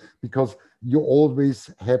implant, because you always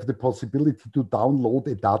have the possibility to download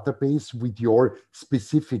a database with your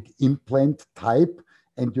specific implant type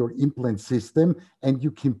and your implant system, and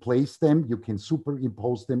you can place them, you can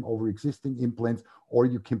superimpose them over existing implants, or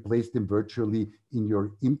you can place them virtually in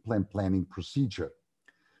your implant planning procedure.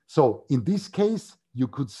 So in this case, you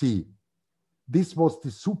could see this was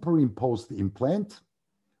the superimposed implant.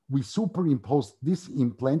 We superimposed this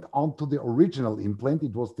implant onto the original implant.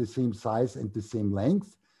 It was the same size and the same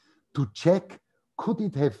length to check, could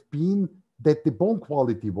it have been that the bone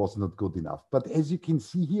quality was not good enough? But as you can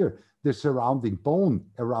see here, the surrounding bone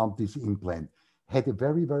around this implant had a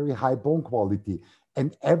very, very high bone quality,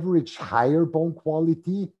 an average higher bone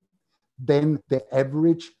quality than the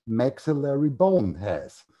average maxillary bone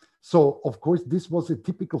has. So, of course, this was a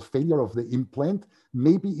typical failure of the implant.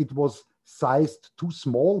 Maybe it was sized too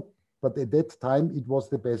small, but at that time, it was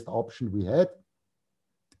the best option we had.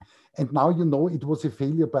 And now you know it was a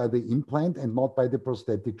failure by the implant and not by the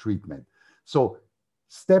prosthetic treatment. So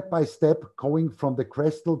step by step, going from the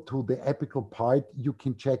crestal to the apical part, you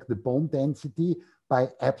can check the bone density by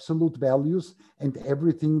absolute values, and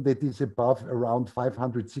everything that is above around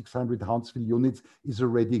 500, 600 Hounsfield units is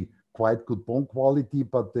already quite good bone quality,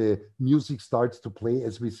 but the music starts to play,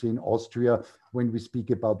 as we say in Austria, when we speak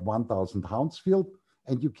about 1000 Hounsfield.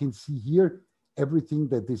 And you can see here, everything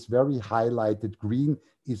that is very highlighted green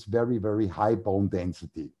is very, very high bone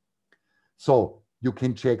density. So you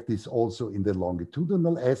can check this also in the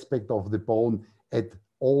longitudinal aspect of the bone at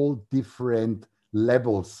all different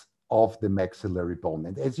levels of the maxillary bone.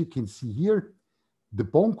 And as you can see here, the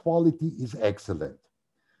bone quality is excellent.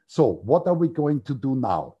 So what are we going to do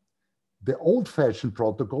now? The old-fashioned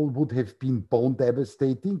protocol would have been bone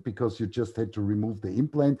devastating because you just had to remove the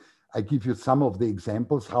implant. I give you some of the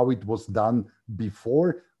examples how it was done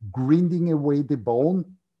before: grinding away the bone,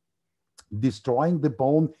 destroying the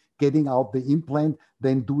bone, getting out the implant,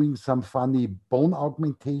 then doing some funny bone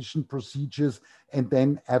augmentation procedures, and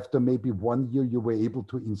then after maybe 1 year, you were able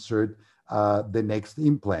to insert the next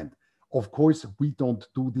implant. Of course, we don't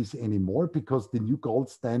do this anymore because the new gold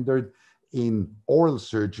standard in oral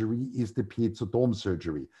surgery is the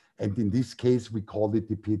piezotome-surgery. And in this case, we call it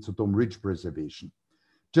the piezotome ridge preservation.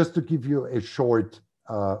 Just to give you a short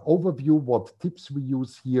overview, what tips we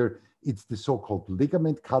use here, it's the so-called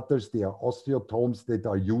ligament cutters. They are osteotomes that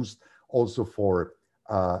are used also for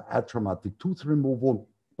atraumatic tooth removal.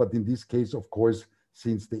 But in this case, of course,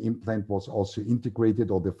 since the implant was also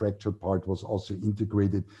integrated, or the fractured part was also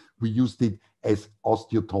integrated, we used it as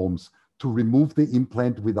osteotomes to remove the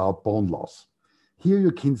implant without bone loss. Here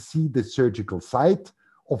you can see the surgical site.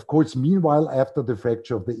 Of course, meanwhile, after the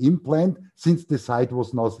fracture of the implant, since the site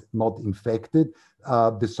was not infected,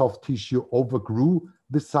 the soft tissue overgrew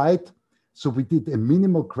the site. So we did a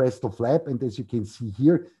minimal crest of flap, and as you can see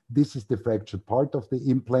here, this is the fractured part of the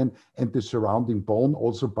implant, and the surrounding bone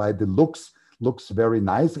also by the looks very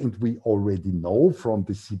nice. And we already know from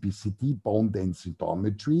the CBCT bone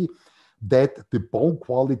densitometry that the bone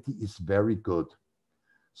quality is very good.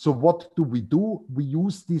 So what do? We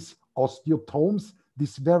use these osteotomes,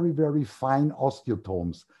 these very, very fine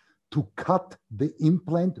osteotomes, to cut the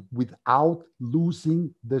implant without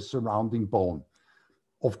losing the surrounding bone.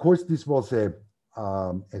 Of course, this was a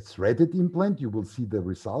threaded implant. You will see the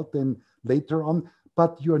result then later on,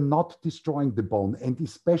 but you're not destroying the bone, and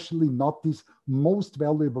especially not this most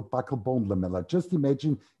valuable buccal bone lamella. Just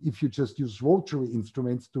imagine if you just use rotary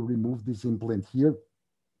instruments to remove this implant here,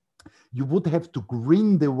 you would have to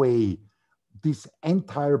grind away this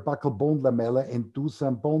entire buccal bone lamella and do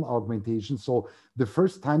some bone augmentation. So the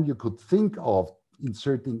first time you could think of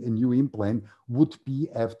inserting a new implant would be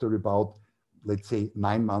after about, let's say,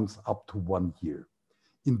 9 months up to 1 year.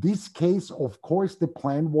 In this case, of course, the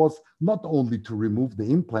plan was not only to remove the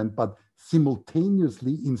implant, but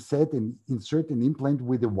simultaneously insert an implant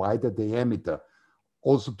with a wider diameter,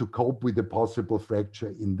 also to cope with a possible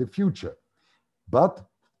fracture in the future. But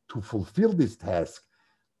to fulfill this task,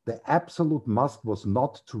 the absolute must was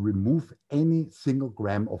not to remove any single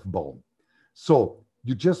gram of bone. So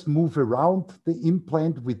you just move around the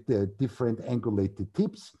implant with the different angulated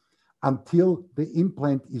tips until the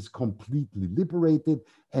implant is completely liberated,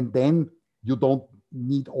 and then you don't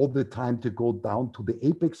need all the time to go down to the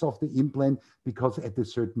apex of the implant, because at a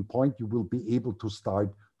certain point you will be able to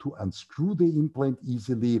start to unscrew the implant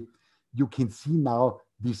easily. You can see now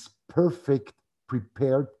this perfect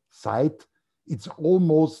prepared site. It's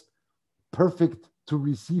almost perfect to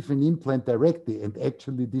receive an implant directly, and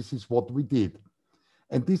actually this is what we did.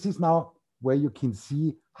 And this is now where you can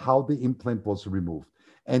see how the implant was removed.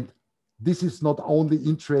 And this is not only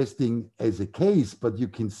interesting as a case, but you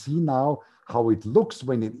can see now how it looks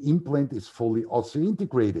when an implant is fully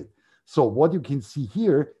osseointegrated. So what you can see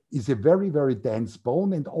here is a very, very dense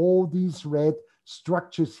bone, and all these red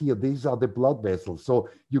structures here, these are the blood vessels. So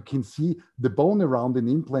you can see the bone around an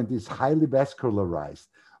implant is highly vascularized.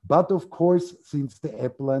 But of course, since the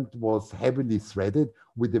implant was heavily threaded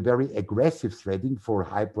with a very aggressive threading for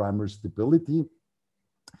high primary stability,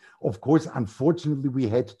 of course, unfortunately, we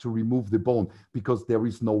had to remove the bone because there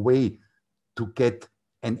is no way to get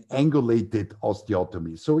an angulated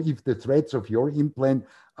osteotomy. So if the threads of your implant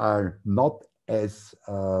are not as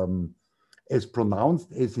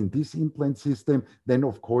pronounced as in this implant system, then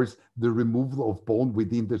of course, the removal of bone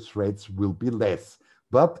within the threads will be less.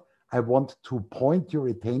 But I want to point your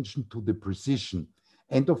attention to the precision.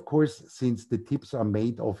 And of course, since the tips are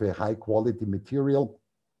made of a high quality material,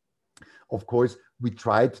 of course, we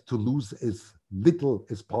tried to lose as little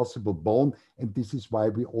as possible bone, and this is why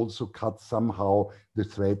we also cut somehow the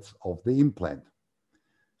threads of the implant.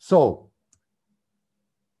 So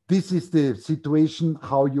this is the situation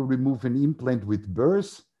how you remove an implant with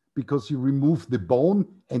burrs, because you remove the bone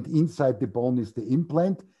and inside the bone is the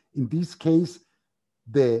implant. In this case,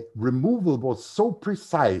 the removal was so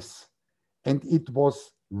precise and it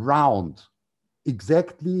was round,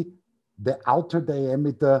 exactly the outer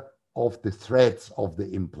diameter of the threads of the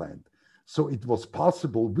implant. So it was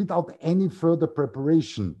possible without any further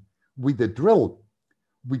preparation with a drill.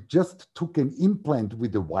 We just took an implant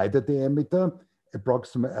with a wider diameter,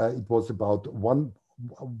 approximately it was about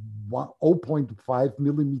 0.5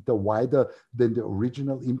 millimeter wider than the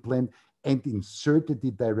original implant, and inserted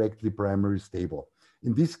it directly primary stable.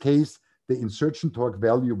 In this case, the insertion torque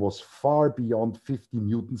value was far beyond 50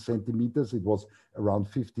 Newton centimeters. It was around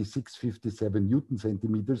 56, 57 Newton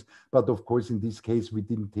centimeters. But of course, in this case, we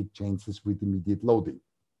didn't take chances with immediate loading.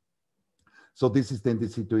 So this is then the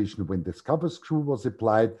situation when the scupper screw was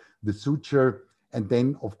applied, the suture, and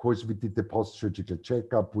then, of course, we did the post-surgical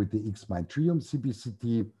checkup with the X-Mind Triumph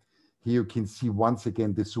CBCT. Here you can see once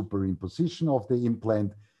again the superimposition of the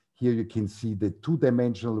implant. Here you can see the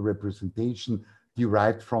two-dimensional representation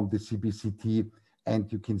derived from the CBCT,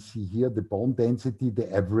 and you can see here the bone density,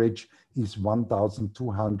 the average is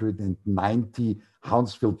 1,290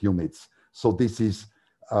 Hounsfield units. So this is,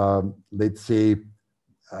 let's say,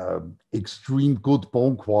 extreme good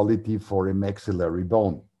bone quality for a maxillary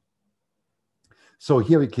bone. So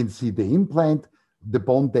here we can see the implant. the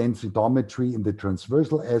bone densitometry in the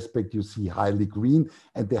transversal aspect, you see highly green,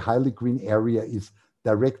 and the highly green area is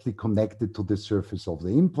directly connected to the surface of the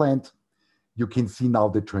implant. You can see now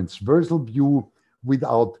the transversal view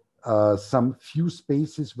without some few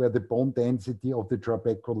spaces where the bone density of the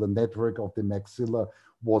trabecular network of the maxilla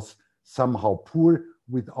was somehow poor,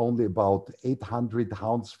 with only about 800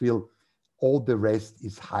 Hounsfield. All the rest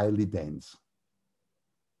is highly dense.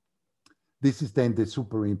 This is then the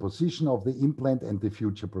superimposition of the implant and the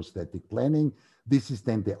future prosthetic planning. This is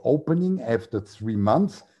then the opening after 3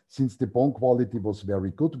 months. Since the bone quality was very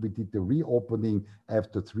good, we did the reopening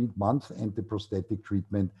after 3 months and the prosthetic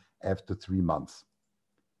treatment after 3 months.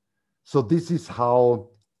 So this is how,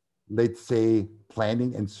 let's say,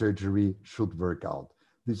 planning and surgery should work out.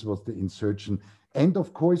 This was the insertion. And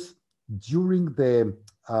of course, during the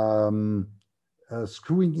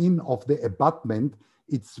screwing in of the abutment,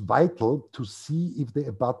 it's vital to see if the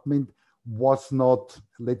abutment was not,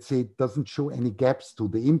 let's say, doesn't show any gaps to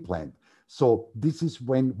the implant. So this is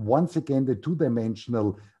when, once again, the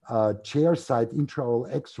two-dimensional chair-side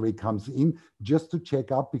intraoral X-ray comes in just to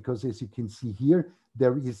check up, because as you can see here,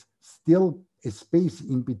 there is still a space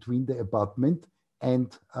in between the abutment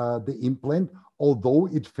and the implant, although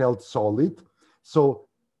it felt solid. So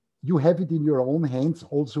you have it in your own hands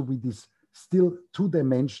also with this still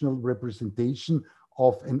two-dimensional representation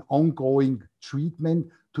of an ongoing treatment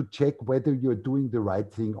to check whether you're doing the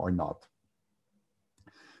right thing or not.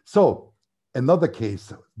 So another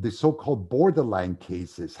case, the so-called borderline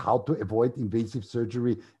cases, how to avoid invasive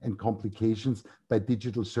surgery and complications by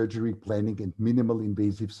digital surgery planning and minimal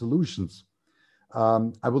invasive solutions.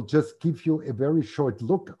 I will just give you a very short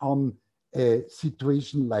look on a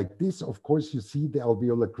situation like this. Of course, you see the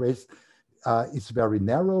alveolar crest is very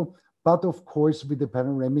narrow, but of course, with the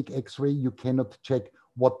panoramic X-ray, you cannot check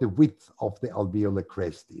what the width of the alveolar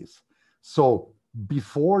crest is. So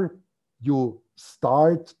before you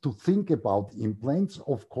start to think about implants,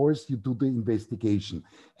 of course, you do the investigation.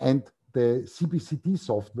 And the CBCT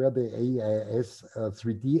software, the AIS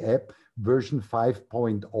 3D app version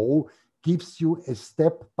 5.0, gives you a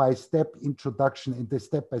step-by-step introduction and a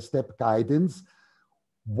step-by-step guidance,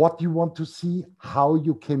 what you want to see, how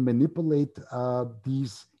you can manipulate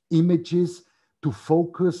these images to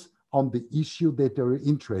focus on the issue that you're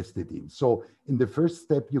interested in. So in the first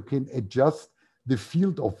step, you can adjust the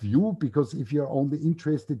field of view, because if you're only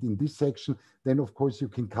interested in this section, then of course you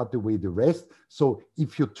can cut away the rest. So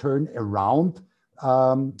if you turn around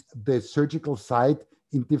the surgical site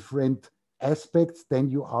in different aspects, then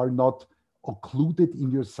you are not occluded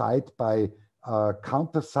in your site by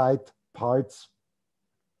counter site parts.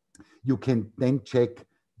 You can then check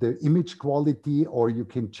the image quality, or you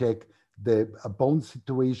can check the bone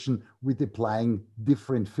situation with applying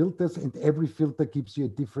different filters, and every filter gives you a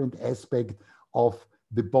different aspect of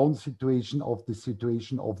the bone situation, of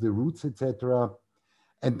the roots, etc.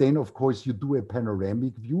 And then, of course, you do a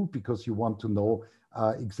panoramic view because you want to know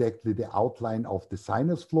exactly the outline of the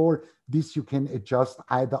sinus floor. This you can adjust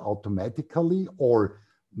either automatically or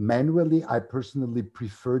manually. I personally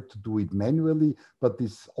prefer to do it manually, but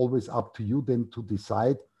it's always up to you then to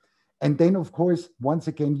decide. And then, of course, once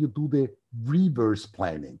again, you do the reverse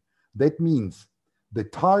planning. That means the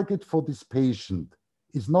target for this patient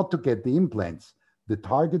is not to get the implants. The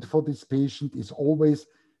target for this patient is always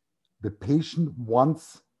the patient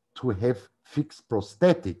wants to have fixed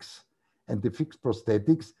prosthetics, and the fixed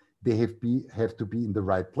prosthetics, they have to be in the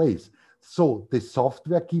right place. So the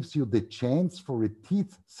software gives you the chance for a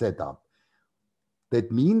teeth setup.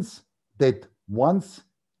 That means that once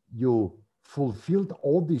you fulfilled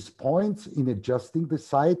all these points in adjusting the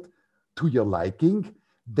site to your liking,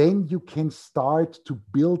 then you can start to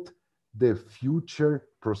build the future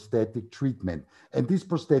prosthetic treatment. And this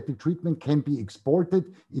prosthetic treatment can be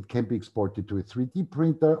exported. It can be exported to a 3D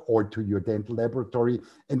printer or to your dental laboratory,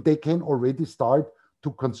 and they can already start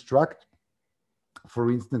to construct,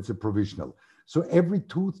 for instance, a provisional. So every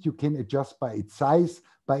tooth you can adjust by its size,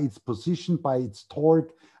 by its position, by its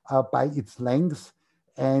torque, by its length.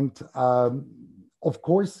 And of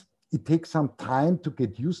course, it takes some time to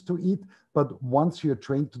get used to it. But once you're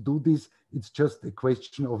trained to do this, it's just a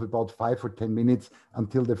question of about 5 or 10 minutes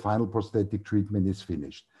until the final prosthetic treatment is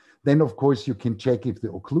finished. Then, of course, you can check if the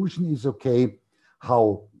occlusion is okay,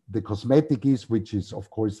 how the cosmetic is, which is, of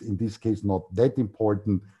course, in this case, not that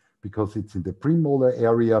important because it's in the premolar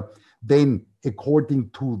area. Then,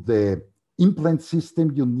 according to the implant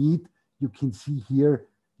system you need, you can see here,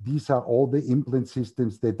 these are all the implant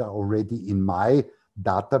systems that are already in my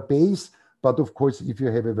database. But of course, if you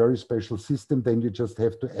have a very special system, then you just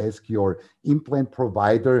have to ask your implant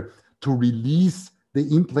provider to release the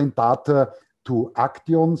implant data to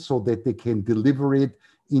Action so that they can deliver it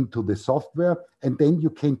into the software. And then you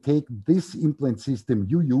can take this implant system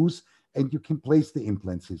you use and you can place the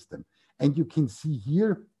implant system. And you can see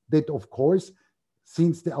here that, of course,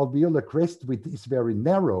 since the alveolar crest width is very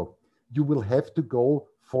narrow, you will have to go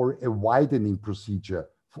for a widening procedure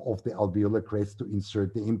of the alveolar crest to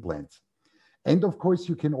insert the implants. And of course,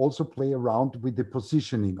 you can also play around with the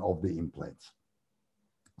positioning of the implants.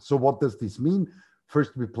 So what does this mean?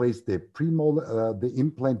 First, we place the premolar, the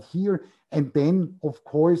implant here, and then, of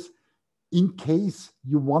course, in case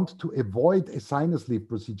you want to avoid a sinus lift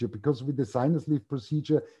procedure, because with the sinus lift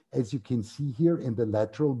procedure, as you can see here in the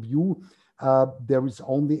lateral view, there is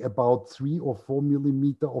only about 3 or 4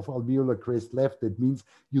 millimeters of alveolar crest left. That means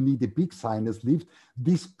you need a big sinus lift.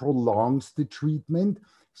 This prolongs the treatment,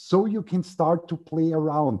 so you can start to play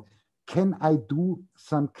around. Can I do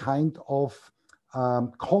some kind of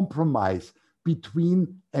compromise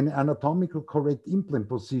between an anatomically correct implant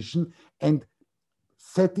position and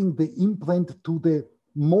setting the implant to the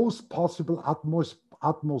most possible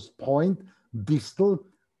utmost point distal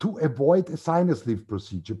to avoid a sinus lift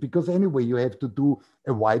procedure? Because anyway, you have to do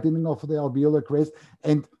a widening of the alveolar crest.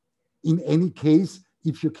 And in any case,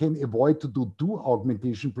 if you can avoid to do 2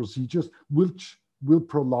 augmentation procedures, which will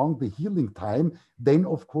prolong the healing time, then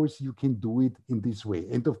of course you can do it in this way.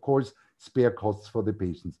 And of course, spare costs for the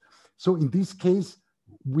patients. So in this case,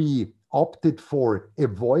 we opted for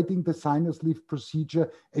avoiding the sinus lift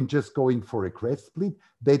procedure and just going for a crest split.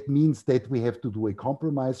 That means that we have to do a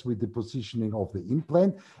compromise with the positioning of the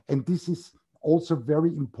implant. And this is also very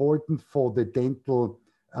important for the dental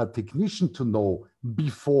technician to know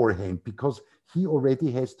beforehand, because he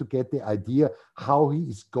already has to get the idea how he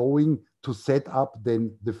is going to set up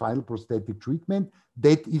then the final prosthetic treatment.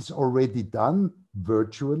 That is already done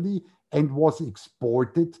virtually and was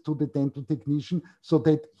exported to the dental technician so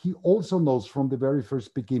that he also knows from the very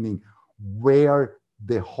first beginning where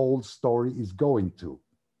the whole story is going to.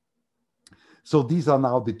 So these are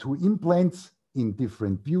now the 2 implants in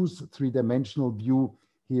different views, 3-dimensional view.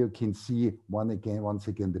 Here you can see once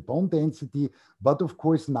again, the bone density. But of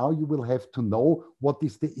course, now you will have to know what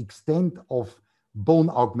is the extent of bone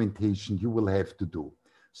augmentation you will have to do.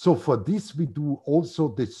 So for this, we do also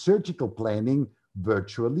the surgical planning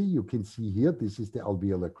virtually. You can see here, this is the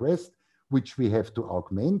alveolar crest, which we have to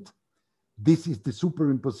augment. This is the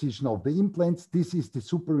superimposition of the implants. This is the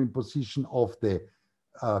superimposition of the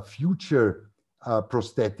future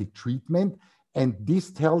prosthetic treatment. And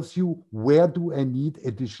this tells you, where do I need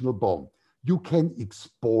additional bone? You can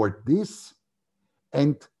export this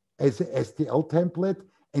and as a STL template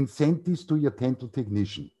and send this to your dental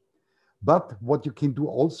technician. But what you can do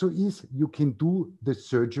also is you can do the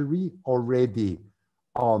surgery already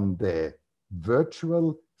on the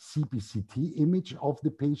virtual CBCT image of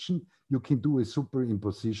the patient. You can do a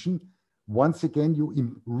superimposition. Once again,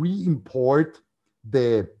 you re-import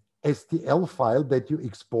the STL file that you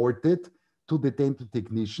exported to the dental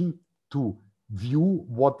technician to view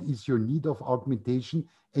what is your need of augmentation,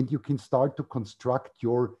 and you can start to construct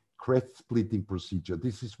your crest splitting procedure.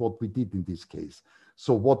 This is what we did in this case.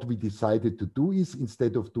 So what we decided to do is,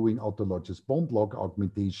 instead of doing autologous bone block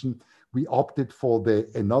augmentation, we opted for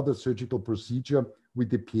another surgical procedure with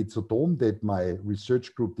the piezotome that my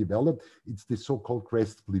research group developed. It's the so-called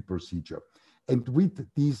crest split procedure. And with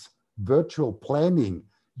this virtual planning,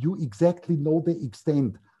 you exactly know the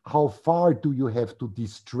extent. How far do you have to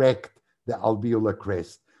distract the alveolar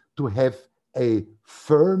crest to have a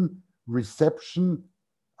firm reception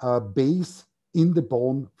base in the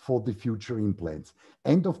bone for the future implants?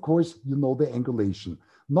 And of course, you know the angulation,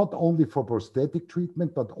 not only for prosthetic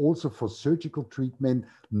treatment, but also for surgical treatment.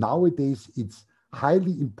 Nowadays, it's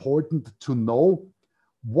highly important to know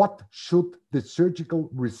what should the surgical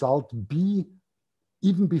result be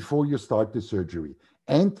even before you start the surgery.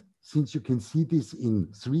 And since you can see this in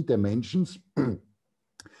 3 dimensions,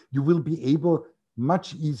 you will be able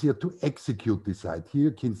much easier to execute this side. Here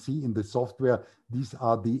you can see in the software, these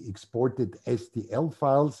are the exported STL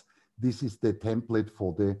files. This is the template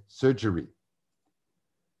for the surgery.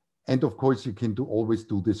 And of course, you can always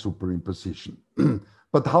do the superimposition.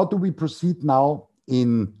 But how do we proceed now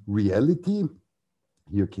in reality?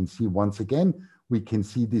 You can see once again, we can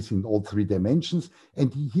see this in all 3 dimensions.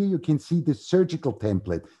 And here you can see the surgical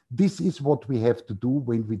template. This is what we have to do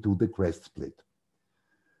when we do the crest split.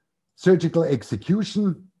 Surgical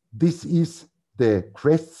execution. This is the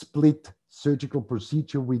crest split surgical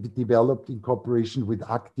procedure we developed in cooperation with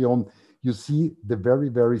Action. You see the very,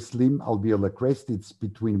 very slim alveolar crest. It's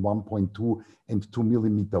between 1.2 and 2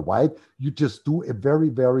 millimeter wide. You just do a very,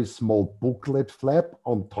 very small booklet flap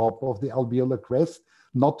on top of the alveolar crest,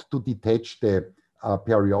 not to detach the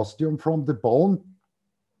periosteum from the bone.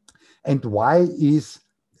 And why is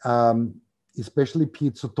especially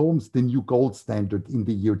piezotomes the new gold standard in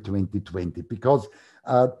the year 2020? Because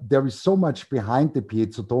there is so much behind the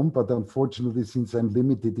piezotome, but unfortunately, since I'm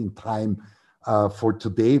limited in time for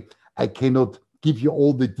today, I cannot give you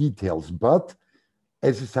all the details. But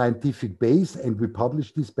as a scientific base, and we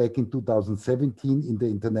published this back in 2017 in the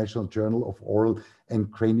International Journal of Oral and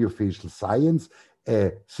Craniofacial Science,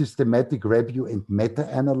 a systematic review and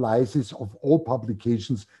meta-analysis of all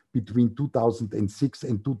publications between 2006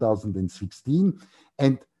 and 2016.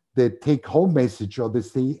 And the take-home message or the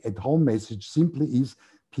stay-at-home message simply is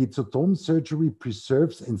piezotome surgery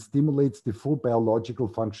preserves and stimulates the full biological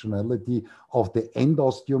functionality of the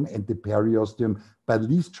endosteum and the periosteum by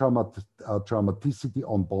least traumaticity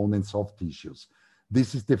on bone and soft tissues.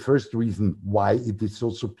 This is the first reason why it is so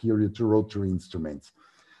superior to rotary instruments.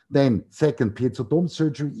 Then, second, piezotome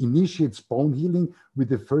surgery initiates bone healing with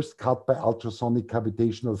the first cut by ultrasonic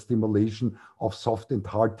cavitational stimulation of soft and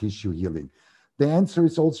hard tissue healing. The answer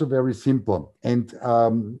is also very simple. And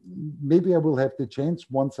maybe I will have the chance,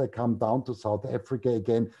 once I come down to South Africa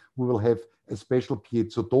again, we will have a special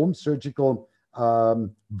piezotome-surgical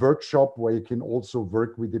workshop where you can also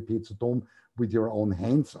work with the piezotome with your own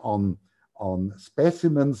hands on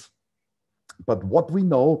specimens. But what we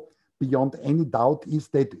know beyond any doubt is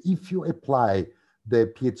that if you apply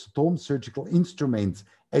the piezotome-surgical instruments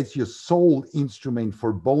as your sole instrument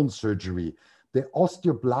for bone surgery, the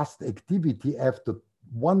osteoblast activity after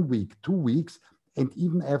 1 week, 2 weeks, and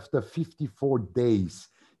even after 54 days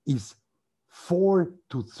is 4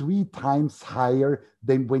 to 3 times higher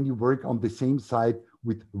than when you work on the same side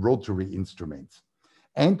with rotary instruments.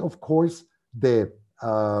 And of course, the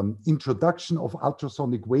introduction of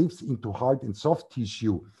ultrasonic waves into hard and soft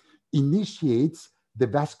tissue initiates the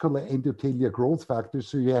vascular endothelial growth factor,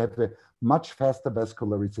 so you have a much faster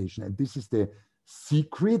vascularization. And this is the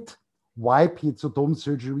secret why piezotome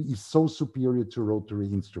surgery is so superior to rotary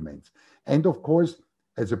instruments. And of course,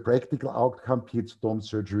 as a practical outcome, piezotome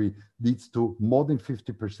surgery leads to more than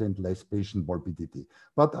 50% less patient morbidity.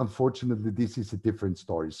 But unfortunately, this is a different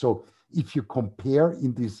story. So if you compare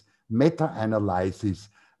in this meta-analysis,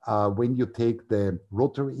 when you take the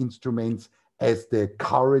rotary instruments as the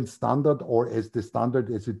current standard or as the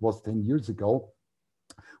standard as it was 10 years ago,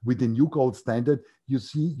 with the new gold standard, you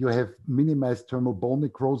see you have minimized thermal bone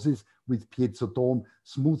necrosis with piezotome,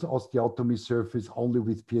 smooth osteotomy surface only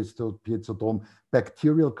with piezotome,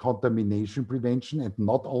 bacterial contamination prevention, and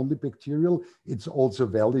not only bacterial, it's also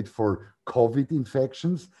valid for COVID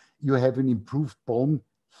infections. You have an improved bone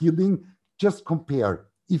healing. Just compare.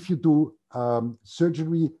 If you do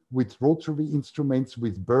surgery with rotary instruments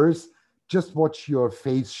with burrs, just watch your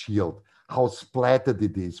face shield, how splattered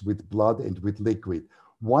it is with blood and with liquid.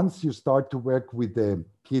 Once you start to work with the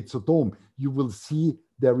piezotome, you will see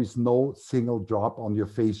there is no single drop on your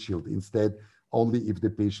face shield. Instead, only if the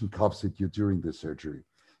patient coughs at you during the surgery.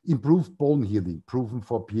 Improved bone healing, proven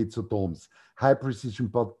for piezotomes. High precision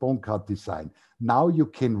bone cut design. Now you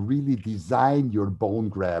can really design your bone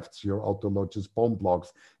grafts, your autologous bone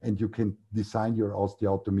blocks, and you can design your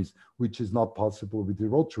osteotomies, which is not possible with the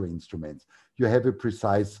rotary instruments. You have a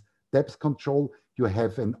precise depth control. You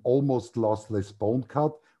have an almost lossless bone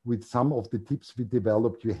cut. With some of the tips we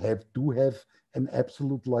developed, you do have an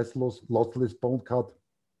absolute lossless bone cut.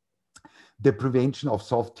 The prevention of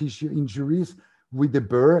soft tissue injuries. With a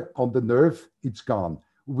burr on the nerve, it's gone.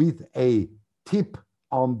 With a tip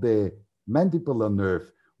on the mandibular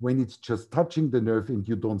nerve, when it's just touching the nerve and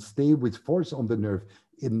you don't stay with force on the nerve,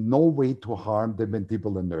 in no way to harm the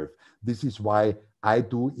mandibular nerve. This is why I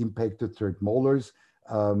do impacted third molars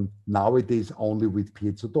nowadays only with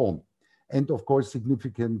piezotome. And of course,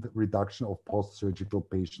 significant reduction of post-surgical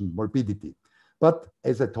patient morbidity. But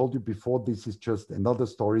as I told you before, this is just another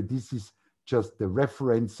story. This is just the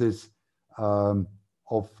references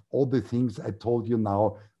of all the things I told you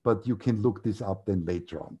now, but you can look this up then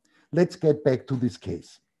later on. Let's get back to this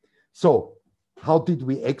case. So how did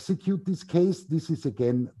we execute this case? This is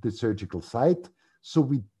again the surgical site. So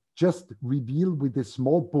we just reveal with a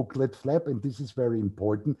small booklet flap, and this is very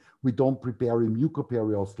important. We don't prepare a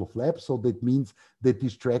mucoperiosteal flap, so that means the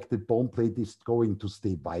distracted bone plate is going to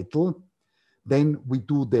stay vital. Then we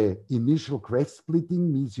do the initial crest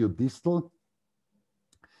splitting, mesiodistal.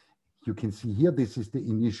 You can see here, this is the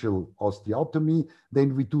initial osteotomy.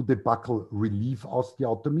 Then we do the buccal relief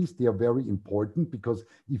osteotomies. They are very important because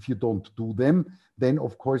if you don't do them, then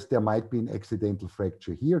of course there might be an accidental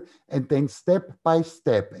fracture here. And then step by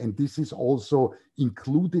step, and this is also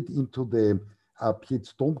included into the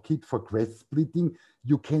piezotome kit for crest splitting,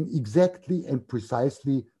 you can exactly and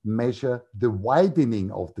precisely measure the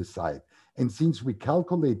widening of the side. And since we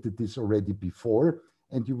calculated this already before,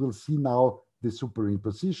 and you will see now the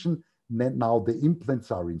superimposition, now the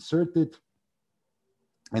implants are inserted.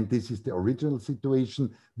 And this is the original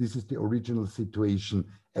situation. This is the original situation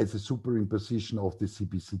as a superimposition of the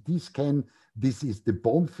CBCT scan. This is the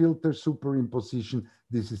bone filter superimposition.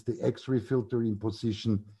 This is the X-ray filter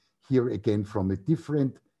imposition. Here again, from a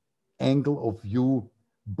different angle of view,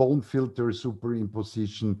 bone filter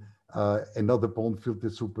superimposition, another bone filter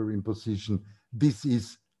superimposition. This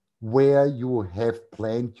is where you have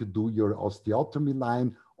planned to do your osteotomy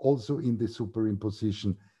line, also in the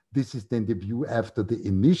superimposition. This is then the view after the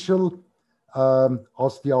initial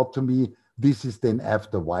osteotomy. This is then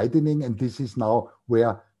after widening, and this is now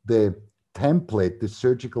where the template, the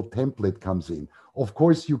surgical template comes in. Of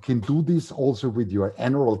course, you can do this also with your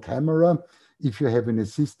annual camera. If you have an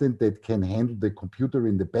assistant that can handle the computer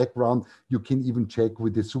in the background, you can even check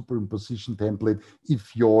with the superimposition template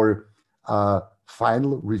if your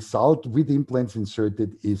final result with implants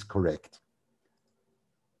inserted is correct.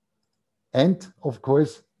 And of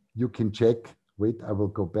course, you can check, wait, I will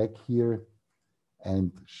go back here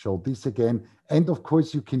and show this again. And of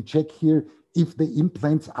course, you can check here if the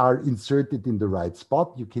implants are inserted in the right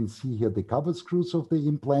spot. You can see here the cover screws of the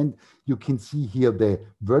implant. You can see here the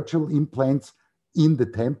virtual implants in the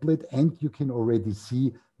template, and you can already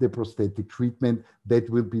see the prosthetic treatment that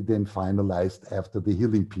will be then finalized after the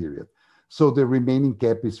healing period. So the remaining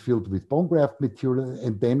gap is filled with bone graft material.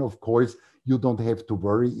 And then, of course, you don't have to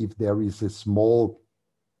worry if there is a small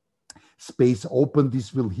space open.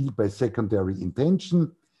 This will heal by secondary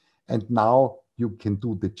intention. And now you can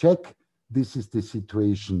do the check. This is the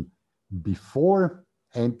situation before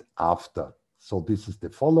and after. So this is the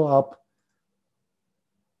follow-up.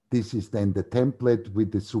 This is then the template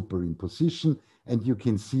with the superimposition. And you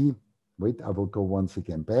can see, wait, I will go once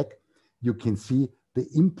again back. You can see the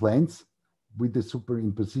implants with the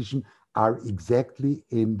superimposition are exactly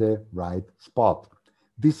in the right spot.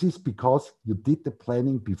 This is because you did the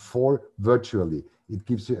planning before virtually. It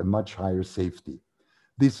gives you a much higher safety.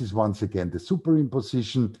 This is once again the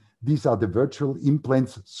superimposition. These are the virtual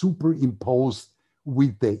implants superimposed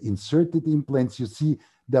with the inserted implants. You see,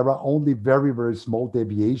 there are only very, very small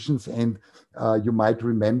deviations. And you might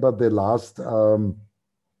remember the last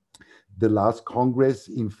Congress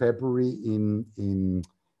in February in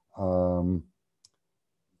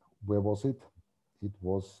where was it? It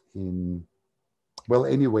was in, well,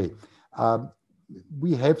 anyway,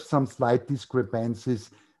 we have some slight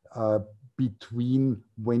discrepancies between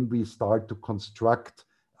when we start to construct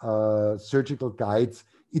surgical guides.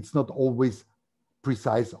 It's not always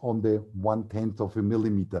precise on the 1/10 of a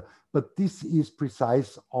millimeter, but this is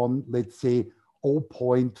precise on, let's say,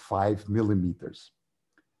 0.5 millimeters.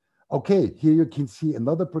 Okay, here you can see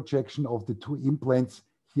another projection of the two implants.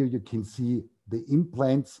 Here you can see the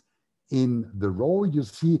implants in the row. You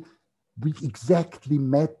see we exactly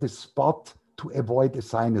met the spot to avoid a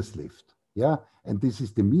sinus lift. Yeah, and this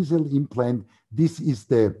is the mesial implant. This is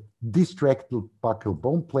the distractal buccal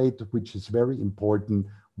bone plate, which is very important.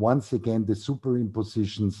 Once again, the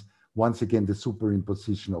superimpositions, once again, the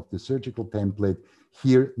superimposition of the surgical template.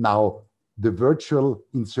 Here now, the virtual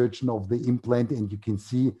insertion of the implant, and you can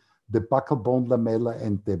see the buccal bone lamella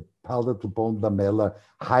and the palatal bone lamella,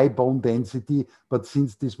 high bone density. But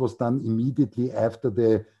since this was done immediately after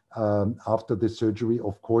the surgery,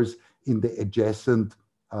 of course, in the adjacent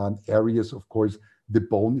areas, of course, the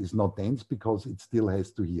bone is not dense because it still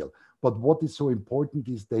has to heal. But what is so important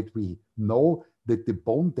is that we know that the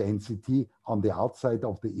bone density on the outside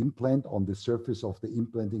of the implant, on the surface of the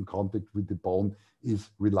implant in contact with the bone, is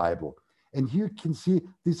reliable. And here you can see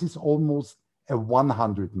this is almost a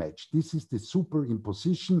 100 match. This is the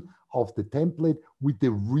superimposition of the template with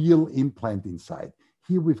the real implant inside.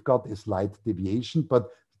 Here we've got a slight deviation, but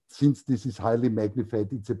since this is highly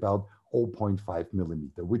magnified, it's about 0.5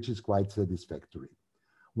 millimeter, which is quite satisfactory.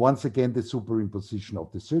 Once again, the superimposition of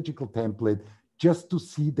the surgical template, just to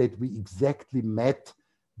see that we exactly met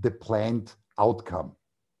the planned outcome.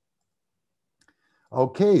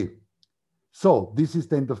 Okay, so this is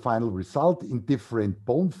then the final result in different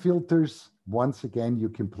bone filters. Once again, you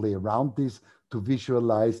can play around this to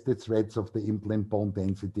visualize the threads of the implant, bone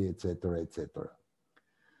density, etc., etc.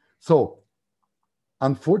 So,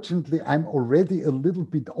 unfortunately, I'm already a little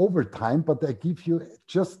bit over time, but I give you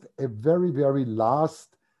just a very, very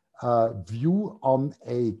last view on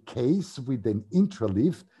a case with an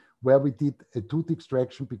intralift where we did a tooth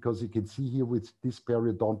extraction, because you can see here with this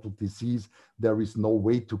periodontal disease, there is no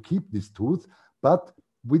way to keep this tooth. But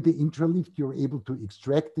with the intralift, you're able to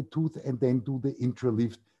extract the tooth and then do the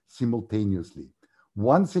intralift simultaneously.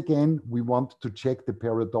 Once again, we want to check the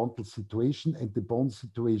periodontal situation and the bone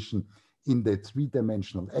situation in the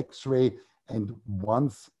three-dimensional X-ray. And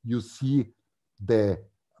once you see the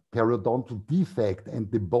periodontal defect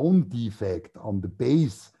and the bone defect on the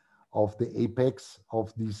base of the apex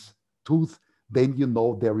of this tooth, then you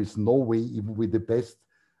know there is no way, even with the best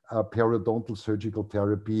periodontal surgical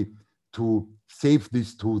therapy, to save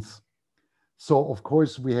this tooth. So of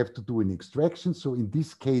course we have to do an extraction. So in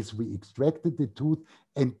this case, we extracted the tooth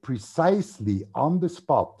and precisely on the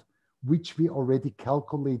spot, which we already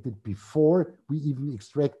calculated before we even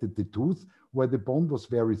extracted the tooth, where the bone was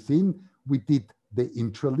very thin, we did the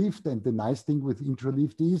intralift. And the nice thing with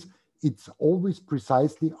intralift is it's always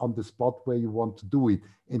precisely on the spot where you want to do it.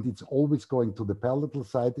 And it's always going to the palatal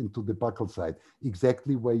side and to the buccal side,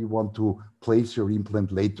 exactly where you want to place your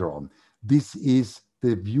implant later on. This is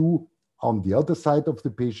the view on the other side of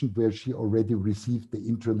the patient, where she already received the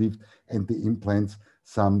intralift and the implants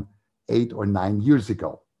some 8 or 9 years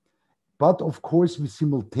ago. But of course, we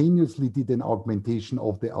simultaneously did an augmentation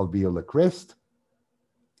of the alveolar crest.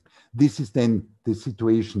 This is then the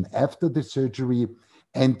situation after the surgery.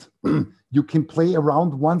 And you can play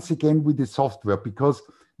around once again with the software, because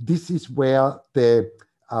this is where the,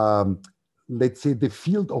 let's say, the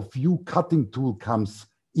field of view cutting tool comes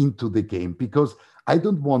into the game, because I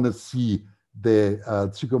don't want to see the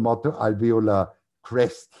zygomatic alveolar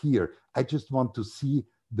crest here. I just want to see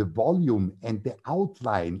the volume and the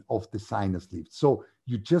outline of the sinus lift. So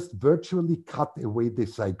you just virtually cut away the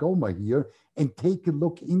zygoma here and take a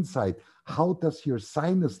look inside. How does your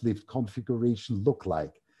sinus lift configuration look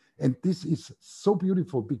like? And this is so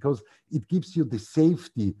beautiful, because it gives you the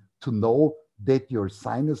safety to know that your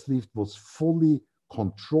sinus lift was fully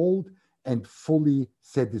controlled and fully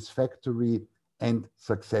satisfactory and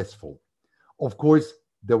successful. Of course,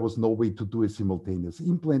 there was no way to do a simultaneous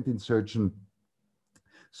implant insertion.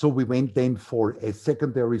 So we went then for a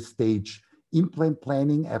secondary stage implant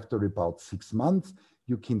planning after about 6 months.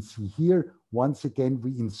 You can see here, once again,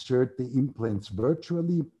 we insert the implants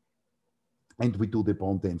virtually and we do the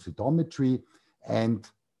bone densitometry. And,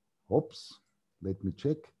 oops, let me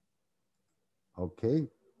check. Okay.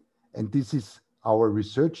 And this is our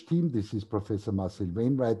research team. This is Professor Marcel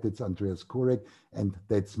Wainwright, that's Andreas Kurek, and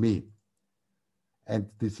that's me. And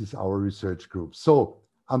this is our research group. So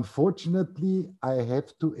unfortunately, I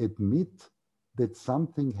have to admit that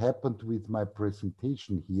something happened with my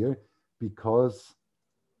presentation here, because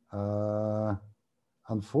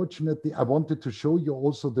unfortunately, I wanted to show you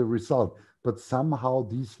also the result, but somehow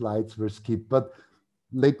these slides were skipped. But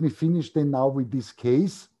let me finish then now with this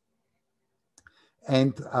case.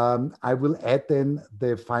 And I will add then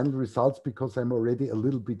the final results, because I'm already a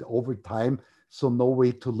little bit over time, so no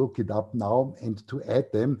way to look it up now and to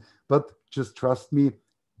add them. But just trust me,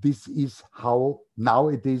 this is how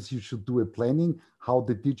nowadays you should do a planning, how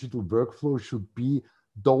the digital workflow should be.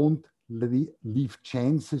 Don't leave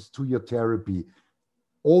chances to your therapy.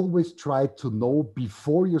 Always try to know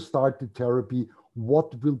before you start the therapy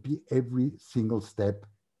what will be every single step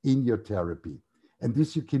in your therapy. And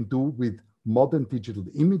this you can do with modern digital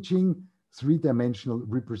imaging, three-dimensional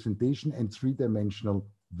representation, and three-dimensional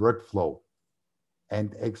workflow,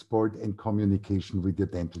 and export and communication with your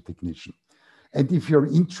dental technician. And if you're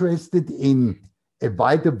interested in a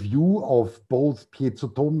wider view of both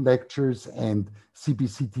Piezotome lectures and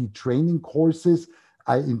CBCT training courses,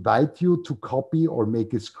 I invite you to copy or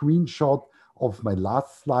make a screenshot of my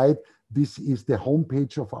last slide. This is the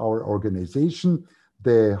homepage of our organization.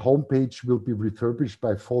 The homepage will be refurbished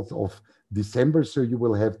by 4th of December, so you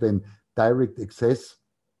will have then direct access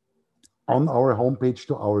on our homepage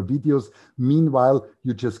to our videos. Meanwhile,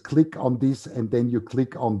 you just click on this and then you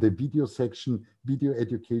click on the video section, video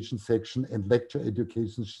education section, and lecture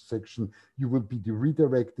education section. You will be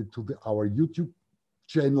redirected to our YouTube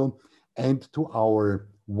channel and to our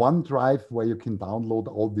OneDrive, where you can download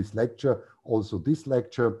all this lecture, also this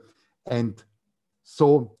lecture. And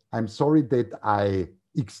so I'm sorry that I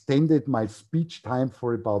extended my speech time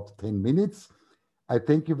for about 10 minutes. I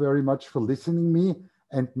thank you very much for listening to me.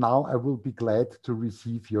 And now I will be glad to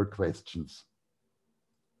receive your questions.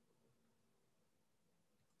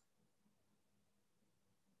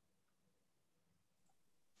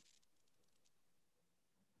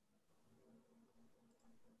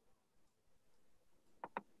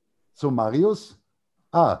 So Marius?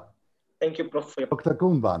 Thank you, Prof. Dr.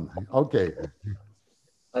 Gunban, okay.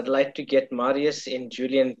 I'd like to get Marius and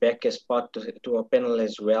Julian back as part to our panel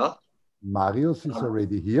as well. Marius is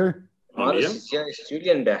already here. Marius is here. Is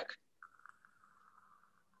Julian back?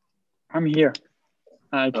 I'm here.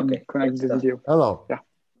 I can connect the video. Hello. Yeah.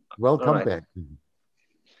 Welcome back.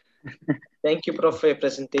 Thank you, Prof, for your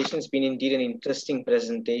presentation. It's been indeed an interesting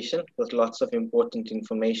presentation with lots of important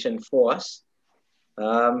information for us.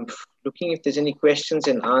 Looking if there's any questions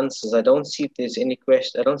and answers. I don't see if there's any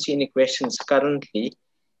question. I don't see any questions currently.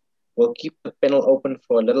 We'll keep the panel open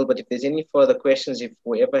for a little bit. If there's any further questions, if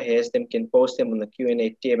whoever has them can post them on the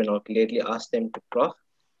Q&A tab, and I'll gladly ask them to Prof.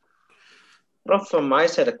 Prof, from my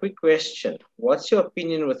side, a quick question. What's your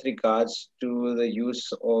opinion with regards to the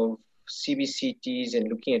use of CBCTs and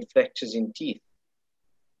looking at fractures in teeth?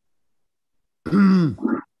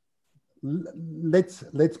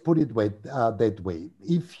 Let's put it that way.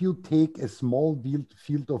 If you take a small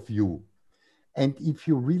field of view, and if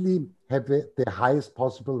you really have the highest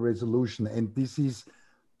possible resolution, and this is,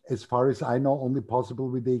 as far as I know, only possible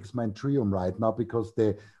with the X-Mind Trium right now, because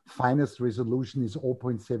the finest resolution is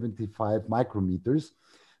 0.75 micrometers,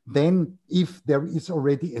 then if there is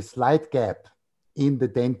already a slight gap in the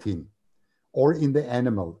dentin or in the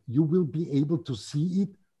animal, you will be able to see it,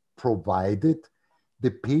 provided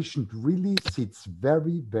the patient really sits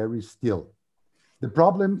very, very still. The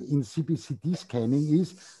problem in CBCT scanning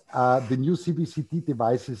is the new CBCT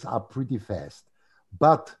devices are pretty fast,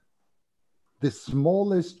 but the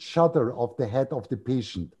smallest shudder of the head of the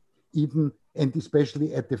patient, even and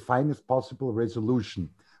especially at the finest possible resolution,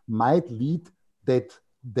 might lead that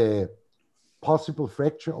the possible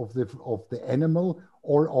fracture of the animal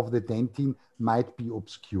or of the dentin might be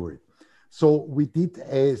obscured. So we did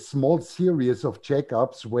a small series of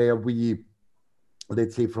checkups where we,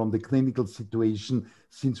 let's say from the clinical situation,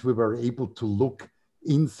 since we were able to look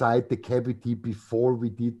inside the cavity before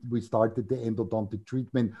we started the endodontic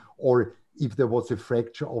treatment, or if there was a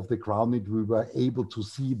fracture of the crown, we were able to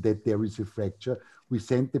see that there is a fracture. We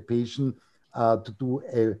sent the patient to do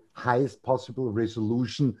a highest possible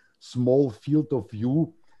resolution, small field of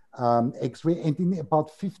view X-ray, and in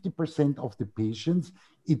about 50% of the patients,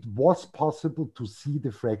 it was possible to see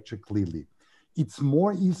the fracture clearly. It's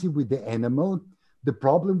more easy with the animal. The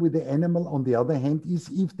problem with the animal, on the other hand, is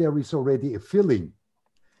if there is already a filling,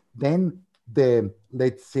 then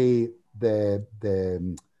let's say the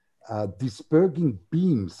disperging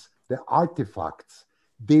beams, the artifacts,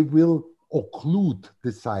 they will occlude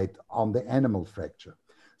the site on the animal fracture.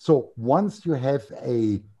 So once you have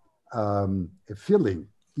a filling,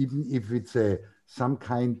 even if it's some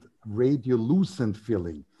kind radiolucent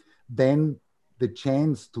filling, then the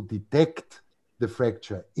chance to detect the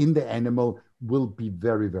fracture in the animal will be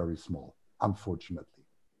very, very small, unfortunately.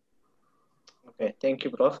 Okay, thank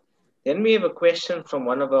you, Prof. Then we have a question from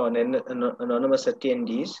one of our anonymous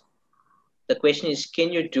attendees. The question is,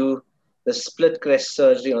 can you do the split crest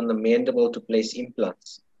surgery on the mandible to place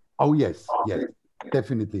implants? Oh, yes, yes,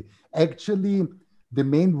 definitely. Actually, the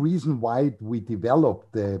main reason why we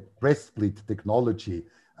developed the crest split technology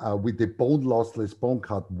with the bone lossless bone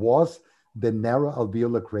cut was the narrow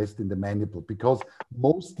alveolar crest in the mandible, because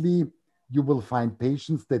mostly you will find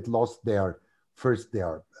patients that lost their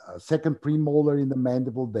second premolar in the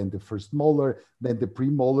mandible, then the first molar, then the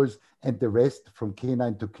premolars, and the rest from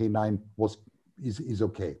canine to canine is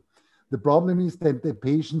okay. The problem is that the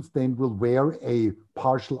patients then will wear a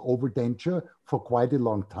partial overdenture for quite a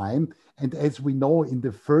long time. And as we know, in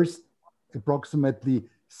the first approximately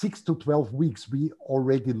 6 to 12 weeks, we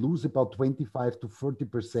already lose about 25 to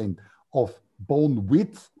 30% of bone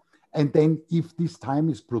width. And then if this time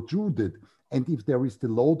is protruded, and if there is the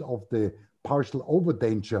load of the partial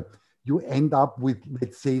overdenture, you end up with,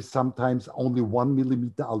 let's say, sometimes only 1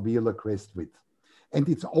 millimeter alveolar crest width. And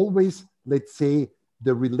it's always, let's say,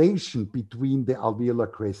 the relation between the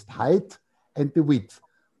alveolar crest height and the width.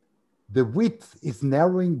 The width is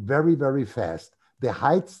narrowing very, very fast. The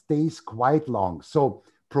height stays quite long. So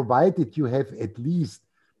provided you have at least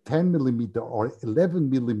 10 millimeter or 11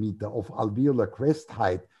 millimeter of alveolar crest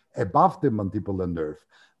height above the mandibular nerve,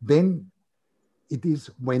 then it is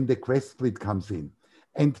when the crest split comes in.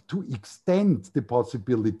 And to extend the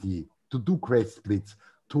possibility to do crest splits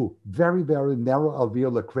to very, very narrow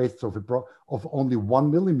alveolar crests of only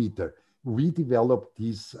 1 millimeter, we developed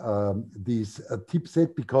these tip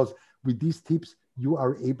set, because with these tips, you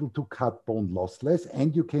are able to cut bone lossless,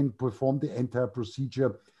 and you can perform the entire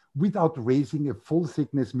procedure without raising a full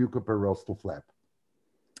thickness mucoperiosteal flap.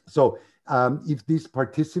 So if this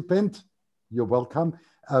participant, you're welcome,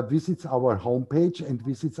 visits our homepage and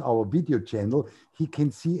visits our video channel, he can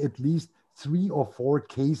see at least 3 or 4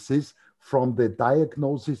 cases, from the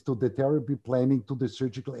diagnosis to the therapy planning to the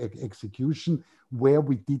surgical execution, where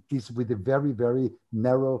we did this with a very, very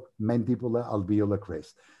narrow mandibular alveolar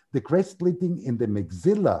crest. The crest splitting in the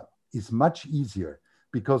maxilla is much easier,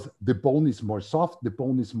 because the bone is more soft, the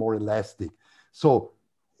bone is more elastic. So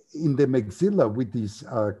in the maxilla with these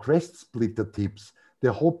crest splitter tips,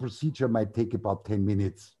 the whole procedure might take about 10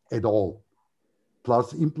 minutes at all,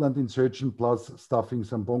 plus implant insertion, plus stuffing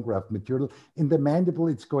some bone graft material. In the mandible,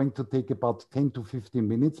 it's going to take about 10 to 15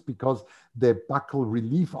 minutes because the buccal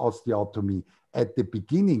relief osteotomy at the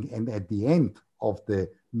beginning and at the end of the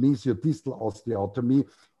mesiodistal osteotomy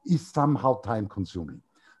is somehow time consuming.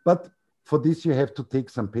 But for this, you have to take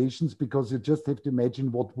some patience because you just have to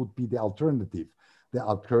imagine what would be the alternative. The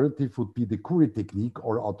alternative would be the Curie technique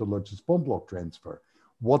or autologous bone block transfer.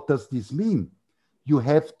 What does this mean? You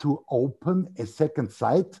have to open a second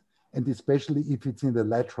site, and especially if it's in the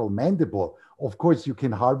lateral mandible, of course, you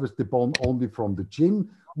can harvest the bone only from the chin.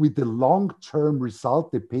 With the long-term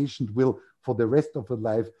result, the patient will, for the rest of their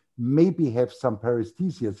life, maybe have some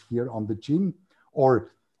paresthesias here on the chin,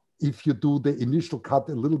 or if you do the initial cut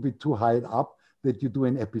a little bit too high up, that you do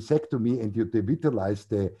an episectomy and you devitalize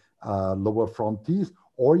the lower front teeth,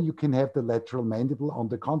 or you can have the lateral mandible on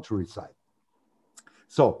the contrary side.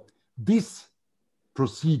 So this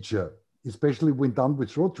procedure, especially when done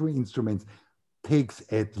with rotary instruments, takes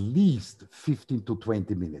at least 15 to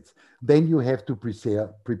 20 minutes. Then you have to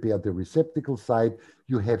prepare the receptacle side.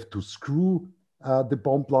 You have to screw the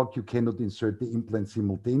bone block. You cannot insert the implant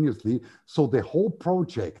simultaneously. So the whole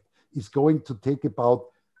project is going to take about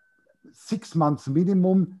 6 months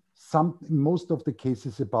minimum, in most of the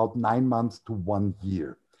cases about 9 months to 1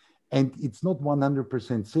 year. And it's not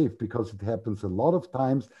 100% safe because it happens a lot of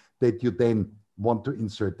times that you then want to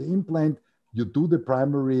insert the implant, you do the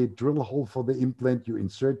primary drill hole for the implant, you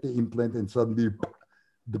insert the implant, and suddenly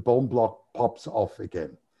the bone block pops off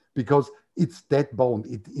again because it's dead bone.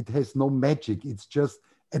 It has no magic. It's just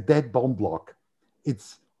a dead bone block.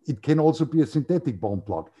 It can also be a synthetic bone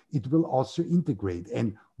block. It will also integrate.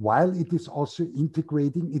 And while it is also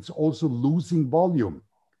integrating, it's also losing volume.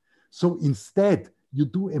 So instead, you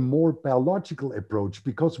do a more biological approach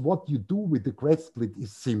because what you do with the crest split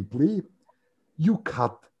is simply you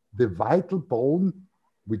cut the vital bone,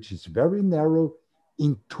 which is very narrow,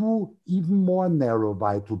 in 2 even more narrow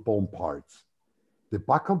vital bone parts. The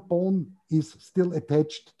buccal bone is still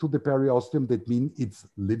attached to the periosteum. That means it's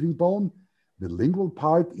living bone. The lingual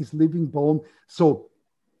part is living bone. So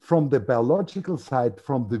from the biological side,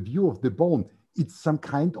 from the view of the bone, it's some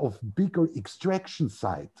kind of bigger extraction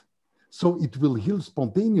site. So it will heal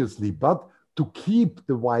spontaneously, but to keep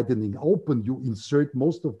the widening open, you insert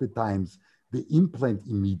most of the times the implant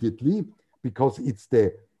immediately because it's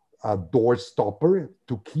the door stopper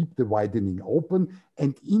to keep the widening open.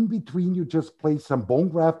 And in between, you just place some bone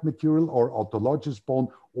graft material or autologous bone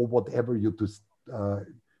or whatever you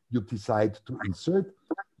decide to insert.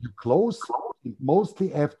 You close.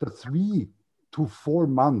 Mostly after 3 to 4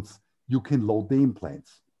 months, you can load the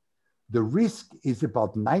implants. The risk is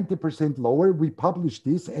about 90% lower. We published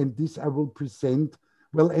this, and this I will present.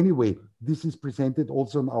 Well, anyway, this is presented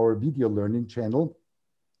also on our video learning channel.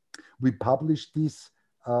 We published this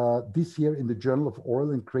this year in the Journal of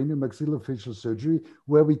Oral and Craniomaxillofacial Surgery,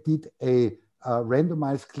 where we did a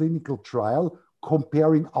randomized clinical trial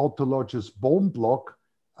comparing autologous bone block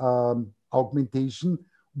augmentation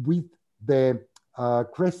with the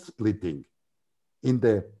crest splitting in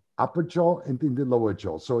the upper jaw and in the lower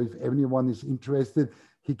jaw. So if anyone is interested,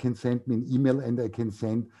 he can send me an email and I can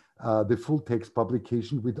send the full text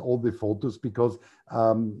publication with all the photos because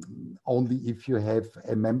only if you have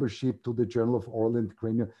a membership to the Journal of Oral and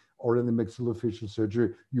Maxillofacial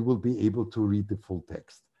Surgery, you will be able to read the full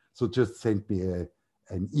text. So just send me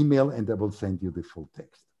an email and I will send you the full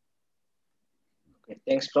text. Okay,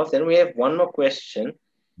 thanks, Prof. Then we have one more question.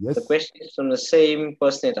 Yes. The question is from the same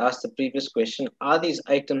person that asked the previous question. Are these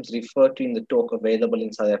items referred to in the talk available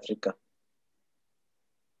in South Africa?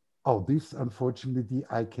 Oh, this, unfortunately,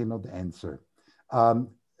 I cannot answer.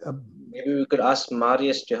 Maybe we could ask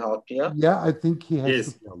Marius to help here. Yeah, I think he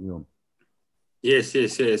has to tell you. Yes.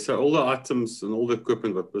 So all the items and all the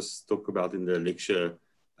equipment that was talked about in the lecture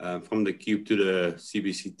from the Cube to the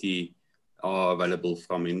CBCT are available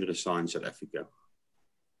from Overseen, South Africa.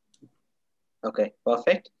 Okay,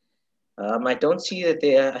 perfect. I don't see that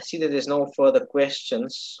I see that there's no further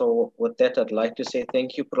questions. So with that, I'd like to say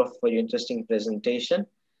thank you, Prof, for your interesting presentation.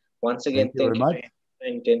 Once again, thank you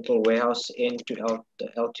to Dental Warehouse and to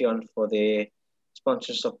Troedhan for their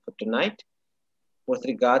sponsorship for tonight. With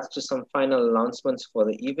regards to some final announcements for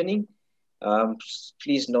the evening,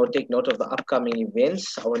 please take note of the upcoming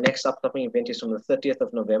events. Our next upcoming event is from the 30th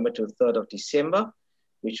of November to the 3rd of December,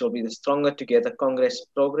 which will be the Stronger Together Congress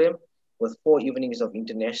program with 4 evenings of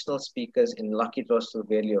international speakers and lucky draws to the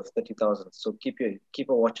value of 30,000. So keep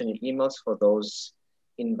a watch on your emails for those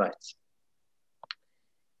invites.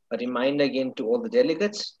 A reminder again to all the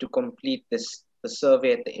delegates to complete the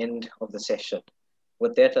survey at the end of the session.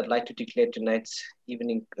 With that, I'd like to declare tonight's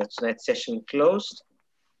session closed.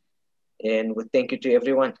 And with thank you to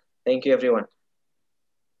everyone. Thank you, everyone.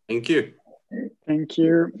 Thank you. Thank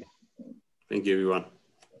you. Thank you, everyone.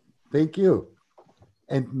 Thank you.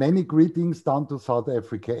 And many greetings down to South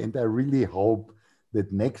Africa. And I really hope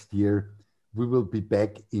that next year we will be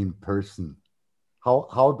back in person.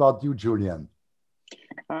 How about you, Julian?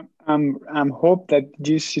 I'm hope that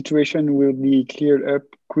this situation will be cleared up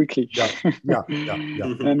quickly. Yeah.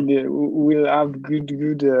 And we'll have good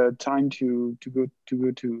time to go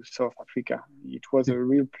to South Africa. It was a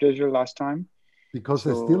real pleasure last time. Because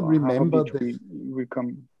I still remember we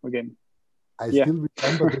come again. I still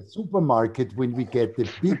remember the supermarket when we get the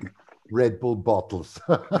big Red Bull bottles.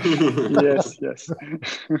 Yes.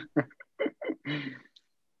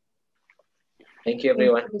 Thank you,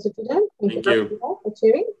 everyone. Thank you, Mr. Troedhan. Thank you for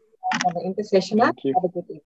sharing. Have an intercession. Have a good evening.